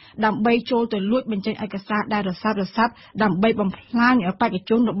រើនដើម្បីចូលទៅលួចបញ្ចេញឯកសារដែលរសើបដើម្បីបំផ្លាញបេក្ខ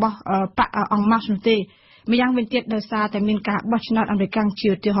ជនរបស់បកអង្គម៉ាសនោះទេម្យ៉ាងវិញទៀតដោយសារតែមានការបោះឆ្នោតអាមេរិកជា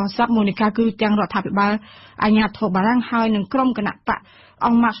ឧទាហរណ៍សពម៉ូនីកាគឺទាំងរដ្ឋាភិបាលអាជ្ញាធរបារាំងហើយនឹងក្រុមគណៈបកអ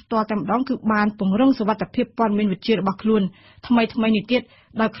ង្គម៉ាសផ្ទាល់តែម្ដងគឺបានពង្រឹងសុវត្ថិភាពព័ត៌មានវិទ្យារបស់ខ្លួនថ្មីនេះទៀត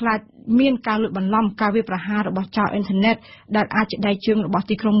ដោយខ្លាចមានការលួចបន្លំការវាយប្រហាររបស់ចៅអ៊ីនធឺណិតដែលអាចជាដៃជើងរបស់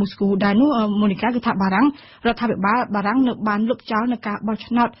ទីក្រុងមូស្គូដែរនោះម៉ូនីកាគឺថាបារាំងរដ្ឋាភិបាលបារាំងនៅបានលុបចោលនៅការបោះ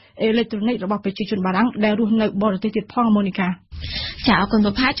ឆ្នោតអេឡិចត្រូនិករបស់ប្រជាជនបារាំងដែលរស់នៅបរទេសទៀតផងម៉ូនីកាចាអរគុណ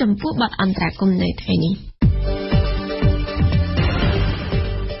ប្រផាចំពោះបទអន្តរកម្មនៅថ្ងៃនេះ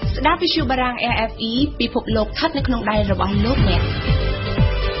ស្ដាប់វិទ្យុបារាំង RFI ពិភពលោកស្ថិតនៅក្នុងដៃរបស់លោកអ្នក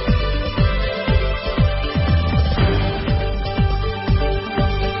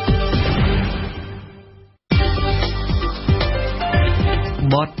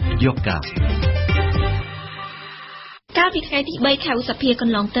បទយកកាកាលពីថ្ងៃទី3ខែឧសភាក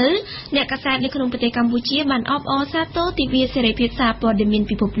ន្លងទៅអ្នកកាសែតនៅក្នុងប្រទេសកម្ពុជាបានអបអរសាទរទិវាសេរីភាពសារព័ត៌មាន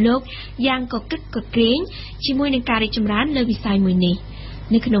ពិភពលោកយ៉ាងកកិកកក្រែងជាមួយនឹងការរីកចម្រើនលើវិស័យមួយនេះ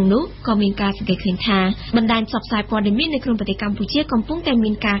ในขนมนู้ก็มีการสังเกตเห็นทางบรรดาสอบสายปอดมิในกรุงปฏิกัมพูชีกำปุงแต่มี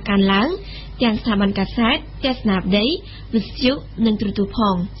การล้างอย่างสถาบันการแพทย์เทศนาบดีวิทยุหนึ่งตรุตุพอ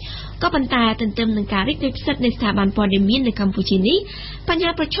งก็บรรดาเติมหนึ่งการริกริบสัตในสถาบันปอดมิในกัมพูชีนี้ปัญหา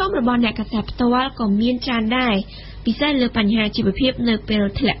ประชมระบอบแนวกระแสตัวก็มีจานได้พิเศษเลยปัญหาชีวภาพในเปล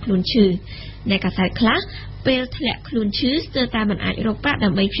ทะเลคลุนชื่อในกระแสคลาเปลทะเลคลุนชื่อเจอตามันอาจรบปะดั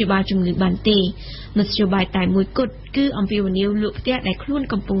บใบพิบาจุงหรือบันเตมันจะบายตายมวยกดคืออัมพิวนิวลุกเตะได้คลุน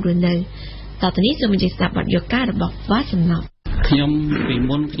กำปงเรือนเลยต่อตอนนี้จะมันจะสนับบัตรโยก้าระบอกว่าสำนักยมปี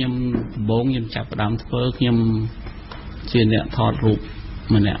มุนยมบงยมจับดำเฟิร์กยมเชียนเนี่ยทอดรูป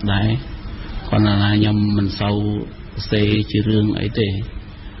มันเนี่ยได้คนอะไรยมมันเศร้าเซจีเรื่องไอ้เตะ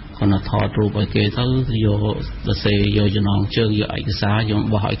คนทอดรูปไอ้เกย์เขาโยเซโยจะนองเชิงโยไอ้กษายม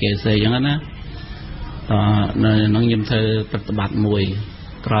บ่อยเกย์เซอย่างนั้นนะในน้องยมเธอปฏิบัติมวย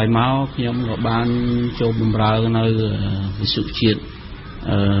กลายเมาส์ยมกับบ้านโจมราในวิสุจิต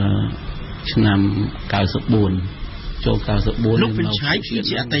นำกาวสบูนลูกเป็นชายที่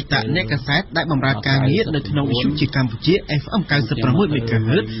จะไต่ตะเนกษาได้บำราการนี้ในขนมวิชุจิกัมพูชีFMการสประมุขเมกะเ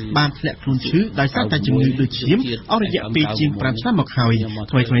ฮิรตบานแหลกคลุนชื้อได้สร้างแต่จมือโดยชิมอรยะปีจิงปรามชาหมอกหอ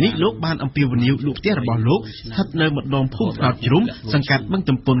ยถอยนี้โลกบานอัมพิวนิวลูกเตี้ยระบอโลกทัดเนยหมดดองพุ่งปราบจุ่มสังกัดบังต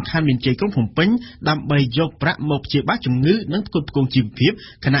ำปนข้ามมินเจกรงผมเป็นดำใบยกประหมกเจียบ้าจงื้อนั่งกดโกงจิมพิบ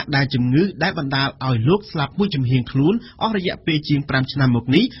ขณะได้จงื้อได้บรรดาอ่อยโลกสลับมุ้ยจมเฮียงคลุนอรยะปีจิงปรามชาหมก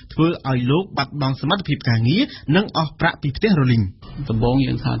นี้เพื่ออ่อยโลกบัดบองสมัติพิบกางี้นั่งออกประปีเตี้ยโรลิงตะบง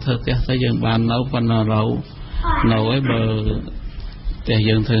ยังขาดเธอแต่ถ้ายังบานเราปันเราไอ้เบอร์แต่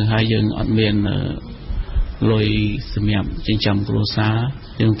ยังเธอให้ยังอัดเมียนลอยสมัยจิงจำกลัวซา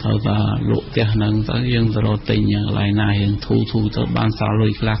ยังเธอก็ลุกแต่หนังแต่ยังตลอดติงอย่างไรนายยังทูเธอบานสาวลอ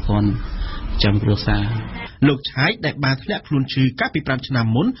ยคลาคนจำกลัวซาลูกชายได้บานทะเลคลุนชื่อกับปีปรามชนะ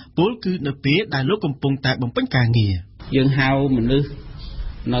มุนปูลคือเนเปียได้ลูกกำปงแต่บ่มเป็นกาเงียยังเฮาเหมือนนึก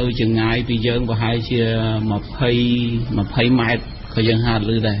ในจังไงปียังบ่ให้เชื่อมาไพ่ไม้ก็ยังหา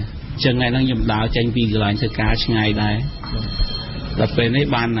ลือได้จังไงนั่งยมดาวจังปีกลายสกาชไงได้แต่เป็นใน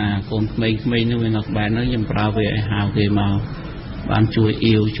บ้านน่ะคนไม่นึกว่านักบ้านนั่งยมปลาเวหาเวมาบ้านช่วยเอ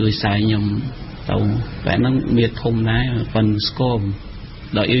วช่วยสายยมเต่าแต่นั่งเมียทมได้เป็นสกอม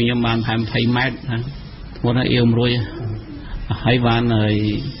ดอกเอวยมบ้านทำไพ่ไม้ฮะวันนั้นเอวรวยให้บ้านเลย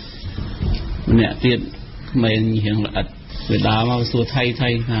เนี่ยเตียนไม่เห็นละเวลามาสู่ไทยท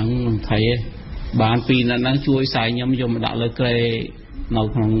างไทยบ้านปีนั้นนั่งช่วยสายยมมาดักเลยเกยเรา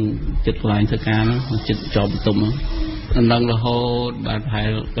ของจิตลายสกานะจิตจอบตุ่มนั่งละโหบ้านไทย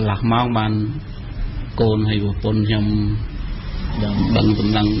หลักมากบ้านโกนให้บุปผยมดังก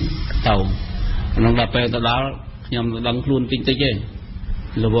ำลังเต่านั่งดับไปตลาดยมดังคลุนจริง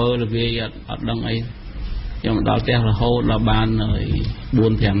ๆเลยเวอร์เลยเวียดดังไอยมดาวเตะละโหละบ้านเลยบุ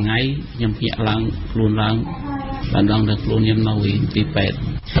ญแถมไงยมเพียรังคลุนรังบ้านดังแต่คลุนยมนาวีตีเป็ด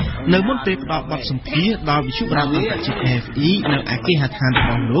ในมุนเตปดอกบัดสมพีดาววิชุรามันตะจิตRFIในอาเกหัดทานข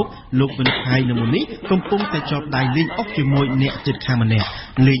องลูกเป็นไทยในมุนนี้กำปงแต่จอบได้ลิงออกจมวยเนี่ยจิตคามันเนี่ย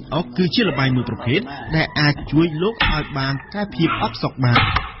ลิงออกคือเชื่อระบายมือประเภทได้อาจช่วยลูกอาบานแค่เพียบออกศอกบาน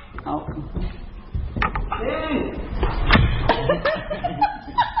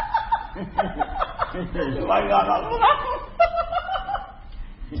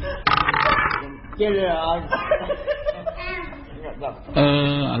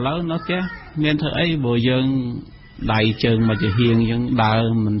แล้วnó kia miền thời ấy bộ dân đại trường mà chỉ hiền dân đại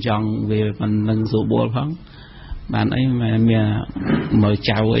mình chọn về mình nâng số bộ phóng bạn ấy mà mở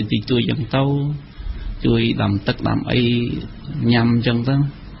chào ấy thì tôi dân tâu tôi làm tất làm ấy nhằm chân đó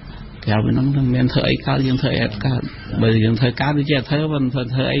kéo với nó miền thời ấy cao dân thời ấy cao bởi dân thời cao thì chỉ thời vẫn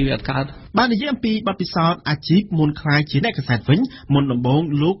thời ấy việt caoบ้านในยี่ปีบัพพิซอนอาชีพมูลคลายจีเนกษัตริย์วิญมูลลำบง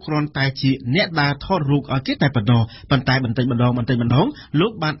ลูกครอนตายจีเนดาทอดรูกอาเกตแต่ปดอปันตายบันเตยบันดองลู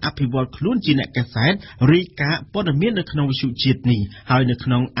กบ้านอภิวัตคลุ้นจีเนกษัตริย์ริกาปนเมียนในขนมวิชุจิตนี่หายในข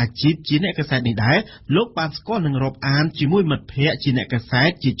นมอาชีพจีเนกษัตริย์นี่ได้ลูกบ้านสกอหนึ่งรบอ่านจีมุ้ยมัดเพะจีเนกษัต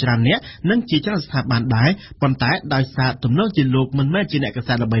ริย์จีจรันเนี้ยนั่งจีจรันสถาบันได้ปันตายได้ศาสตร์ตุ่มน้องจีลูกมันแม่จีเนก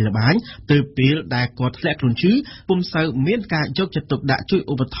ษัตริย์ระบายระบายตือปีได้กอดแหลกคลุ้นชื้อปุ่มเสาเมียนกายกจะตกด่าช่วย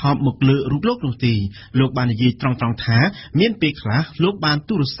อุปธรรมหมกเลือรูปโลกลงตีลูกบานยีตรองท้าเมียนปีขลาลูกบาน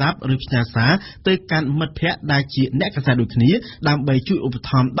ตุรศัพท์หรือพิญญาสาเตยการมัดแพะได้จีเนกษัตริย์ดุขนี้ดำใบช่วยอุปธ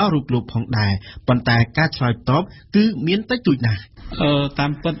รรมด้ารูปโลกของได้ปันแต่การชอยตอบคือเมียนตั้งจุดนะตา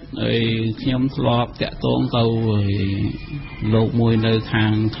มปัดยมทลอบแตะตรงเตาโลกมวยในทา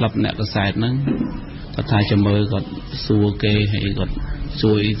งคลับเนกษัตริย์นั้นก็ทายจะมือก็สัวเกให้ก็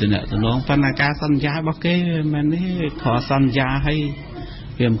ช่วยตัวเนตัวน้องปัญหาการสัญญาบอกเกมันนี่ขอสัญญาให้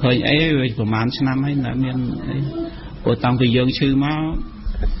เพียงเคยประมาณชนะให้นะเมียนโอตังไปยังชื่อมา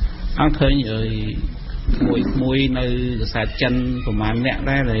อังเคย មួយនៅកសែតចិនប្រហែលអ្នក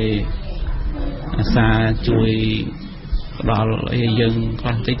ដែរដែលអាសាជួយផ្ដល់អីយើងខ្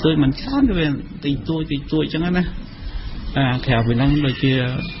លះតិចតួចមិនច្រើនវាតិចតួចអញ្ចឹងណាក្រៅពីហ្នឹងដូចជា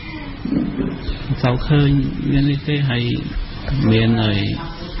សៅឃើញមាននេះទេហើយមានហើយ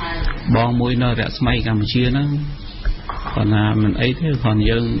បងមួយនៅរស្មីកម្ពុជាហ្នឹងគាត់ថាមិនអីទេគាត់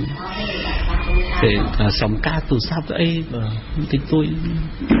យើងតែសំការទូរស័ព្ទអីតិចតួច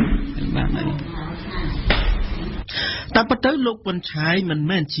បានអីតាមពិតទៅលោកប៉ុនឆាយមិន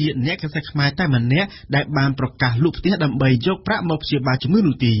មែនជាអ្នកកសិខ្មែរតែម្នាក់ដែលបានប្រកាសលក់ផ្ទះដើម្បីយកប្រាក់មកព្យាបាលជំងឺ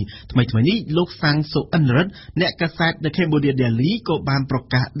នោះទេថ្មីនេះលោកសាំងសូអិនរិទ្ធអ្នកកសិនៅ Cambodia Delhi ក៏បានប្រ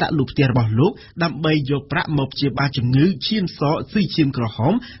កាសដាក់លក់ផ្ទះរបស់លោកដើម្បីយកប្រាក់មកព្យាបាលជំងឺឈាមសស៊ីឈាមក្រហ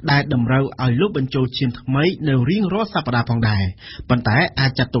មដែលតម្រូវឲ្យលោកបញ្ចូលឈាមថ្មីនៅរៀងរាល់សប្តាហ៍ផងដែរប៉ុន្តែអា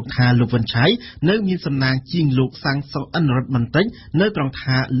ចចាត់ទុកថាលោកប៉ុនឆាយនៅមានសំណាងជាងលោកសាំងសូអិនរិទ្ធបន្តិចនៅត្រង់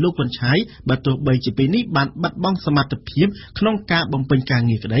ថាលោកប៉ុនឆាយបើទោះបីជាពេលនេះបានបាត់បង់សមត្ថភាពក្នុងការបំពេញការ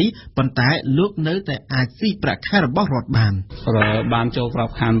ងារក្តីប៉ុន្តែលោកនៅតែអាចស៊ីប្រាក់ខែរបស់រដ្ឋបានចូលក្រប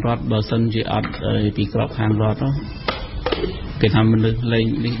ខ័ណ្ឌរដ្ឋបើសិនជាអត់ពីក្របខ័ណ្ឌរដ្ឋគេថាមនុស្សលេង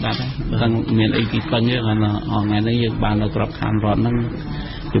នេះបាត់ហ្នឹងមានអីពីពឹងទេគាត់ថ្ងៃនេះយើងបាននៅក្របខ័ណ្ឌរដ្ឋហ្នឹង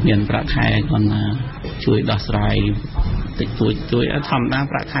គឺមានប្រាក់ខែគាត់ជួយដោះស្រាយតិចតួចជួយធម្មតា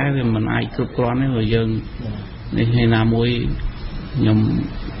ប្រាក់ខែវាមិនអាចគ្រប់គ្រាន់ទេព្រោះយើងនេះឯណាមួយខ្ញុំ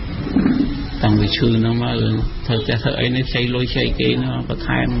តាំងពីឈឺហ្នឹងមកធ្វើផ្ទះធ្វើអីនេះខ្ចីលុយខ្ចីគេហ្នឹងបន្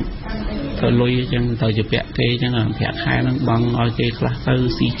ថែមធ្វើលុយអញ្ចឹងទៅជាពាក់គេអញ្ចឹងប្រាក់ខែហ្នឹងបង់ឲ្យគេខ្លះទៅ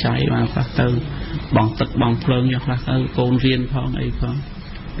ស៊ីចាយបានខ្លះទៅបង់ទឹកបង់ភ្លើងខ្លះទៅកូនរៀនផងអីផង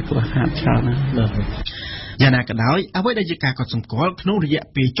វាក៏ហាត់ច្រើនណាស់យ៉ាងណាក៏ដោយអ្វីដែលជាការកត់សម្គាល់ក្នុងរយៈ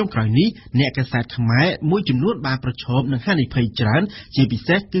ពេលចុងក្រោយនេះអ្នកកាសែតខ្មែរមួយចំនួនបានប្រឈមនឹងហានិភ័យច្រើនជាពិ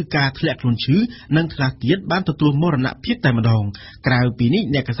សេសគឺការធ្លាក់ខ្លួនឈឺនិងខ្លះទៀតបានទទួលមរណភាពតែម្ដងក្រៅពីនេះ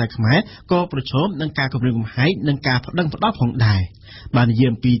អ្នកកាសែតខ្មែរក៏ប្រឈមនឹងការគំរាមកំហែងនិងការប្តឹងផ្តល់ផងដែរបាននិយាយ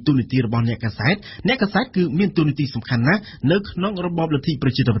អំពីទូនីតិរបស់អ្នកកាសែតគឺមានទូនីតិសំខាន់ណាស់នៅក្នុងរបបលទ្ធិប្រ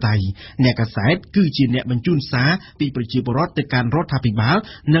ជាធិបតេយ្យអ្នកកាសែតគឺជាអ្នកបញ្ជូនសារពីប្រជាពលរដ្ឋទៅកាន់រដ្ឋាភិបាល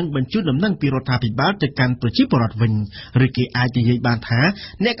និងបញ្ជូនដំណឹងពីរដ្ឋាភិបាលទៅកាន់ប្រជាពលរដ្ឋវិញឬគេអាចនិយាយបានថា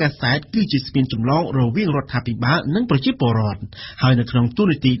អ្នកកាសែតគឺជាស្ពានចម្លងរវាងរដ្ឋាភិបាលនិងប្រជាពលរដ្ឋហើយនៅក្នុងទូ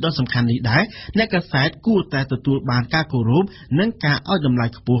នីតិដ៏សំខាន់នេះដែរអ្នកកាសែតគួរតែទទួលបានការគោរពនិងការឲ្យតម្លៃ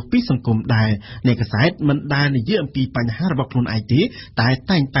ខ្ពស់ពីសង្គមដែរអ្នកកាសែតមិនដែលនិយាយអំពីបញ្ហារបស់ខ្លួនឯងទេតែ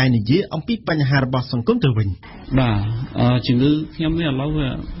តែងតែនិយាយអំពីបញ្ហារបស់សង្គមទៅវិញបាទជំងឺខ្ញុំនេះឥឡូវវា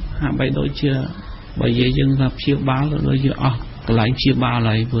ហាក់បីដូចជាបើនិយាយយើងថាព្យាបាលដូចជាអស់កន្លែងព្យាបាល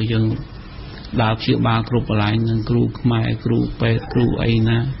ហើយព្រោះយើងដើរព្យាបាលគ្រប់កន្លែងនឹងគ្រូខ្មែរគ្រូពេទ្យគ្រូអី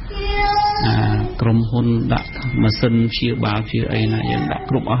ណាក្រុមហ៊ុនដាក់ម៉ាស៊ីនព្យាបាលព្យាអីណាយើងដាក់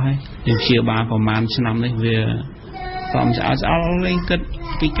គ្រប់អស់ហើយយើងព្យាបាលប្រហែលឆ្នាំនេះវាសំស្អាតលេងគិត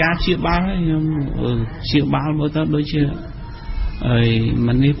ពីការព្យាបាលហើយខ្ញុំព្យាបាលមើលទៅដូចជាហើយ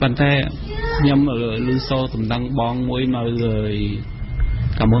មិននេះប៉ុន្តែខ្ញុំឮសូរតំណែងបងមួយនៅ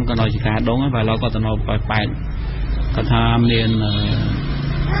កាមុនក៏នៅជាការដងហើយបើឥឡូវគាត់ទៅនៅប៉ែតគាត់ថាមាន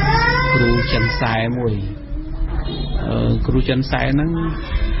គ្រូចិនសែមួយគ្រូចិនសែហ្នឹង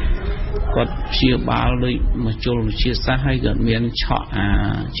គាត់ព្យាបាលដូចមកជុលវិទ្យាសាស្ត្រហើយគាត់មានឆក់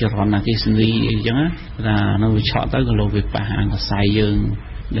ចរន្តអគ្គិសនីអីចឹងណាថានៅវាឆក់ទៅក៏លោកវាប៉ះអាកសែយើង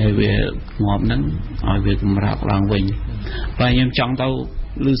ដែលវាងាប់ហ្នឹងឲ្យវាកម្រើកឡើងវិញបើខ្ញុំចង់ទៅ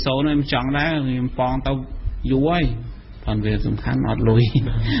លឺសូនខ្ញុំចង់ដែរខ្ញុំប៉ងទៅយូរហើយប៉ុន្តែវាសំខាន់អត់លុយ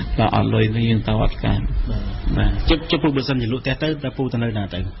បើអត់លុយទៅយើងទៅអត់កើតបាទជិបពុះបើសិនជាលក់ផ្ទះទៅតែពូទៅនៅណា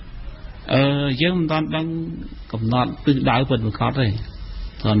ទៅយើងមិនតាន់ដឹងកំណត់ទិសដៅពិតប្រាកដទេ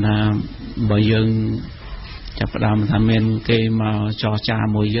គ្រាន់ថាបើយើងចាប់ផ្ដើមថាមានគេមកចរចា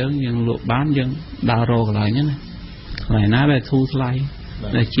មួយយើងលក់បានយើងដើររកកន្លែងហ្នឹងណាកន្លែងណាដែលធូរថ្លៃ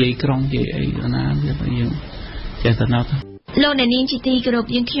ដែលជាយក្រុងជាយអីណាទៀតយើងចេះតែណាលោកអ្នកនាងជាទីគោរព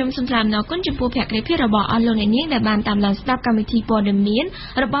យើងខ្ញុំសូមថ្លែងអំណរគុណចំពោះភក្ដីភាពរបស់អស់លោកអ្នកនាងដែលបានតាមដានស្ដាប់កម្មវិធីព័ត៌មាន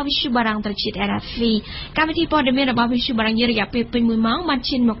របស់វិទ្យុបារាំងត្រជាតិ RFI កម្មវិធីព័ត៌មានរបស់វិទ្យុបារាំងរយៈពេលពេញ1ម៉ោងបាន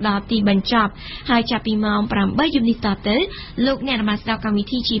ឈានមកដល់ទីបញ្ចប់ហើយចាប់ពីម៉ោង 8 យប់នេះតទៅលោកអ្នកបានស្ដាប់កម្មវិ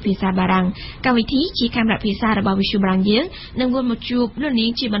ធីជាភាសាបារាំងកម្មវិធីជាកាមេរ៉ាភាសារបស់វិទ្យុបារាំងយើងនឹងវិលមកជួបលោកនាង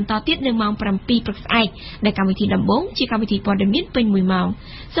ជាបន្តទៀតនៅម៉ោង 7 ព្រឹកស្អែកដែលកម្មវិធីដំបូងជាកម្មវិធីព័ត៌មានពេញ1ម៉ោង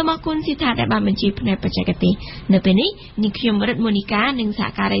សូមអរគុណស៊ីថាដែលបានបញ្ជាផ្នែកបច្ចេកទេសនៅពេលនេះនាងខ្ញុំរិទ្ធមូនីកានិងសហ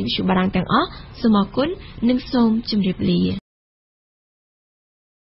ការីវិទ្យុបារាំងទាំងអស់សូមអរគុណនិងសូមជម្រាបលា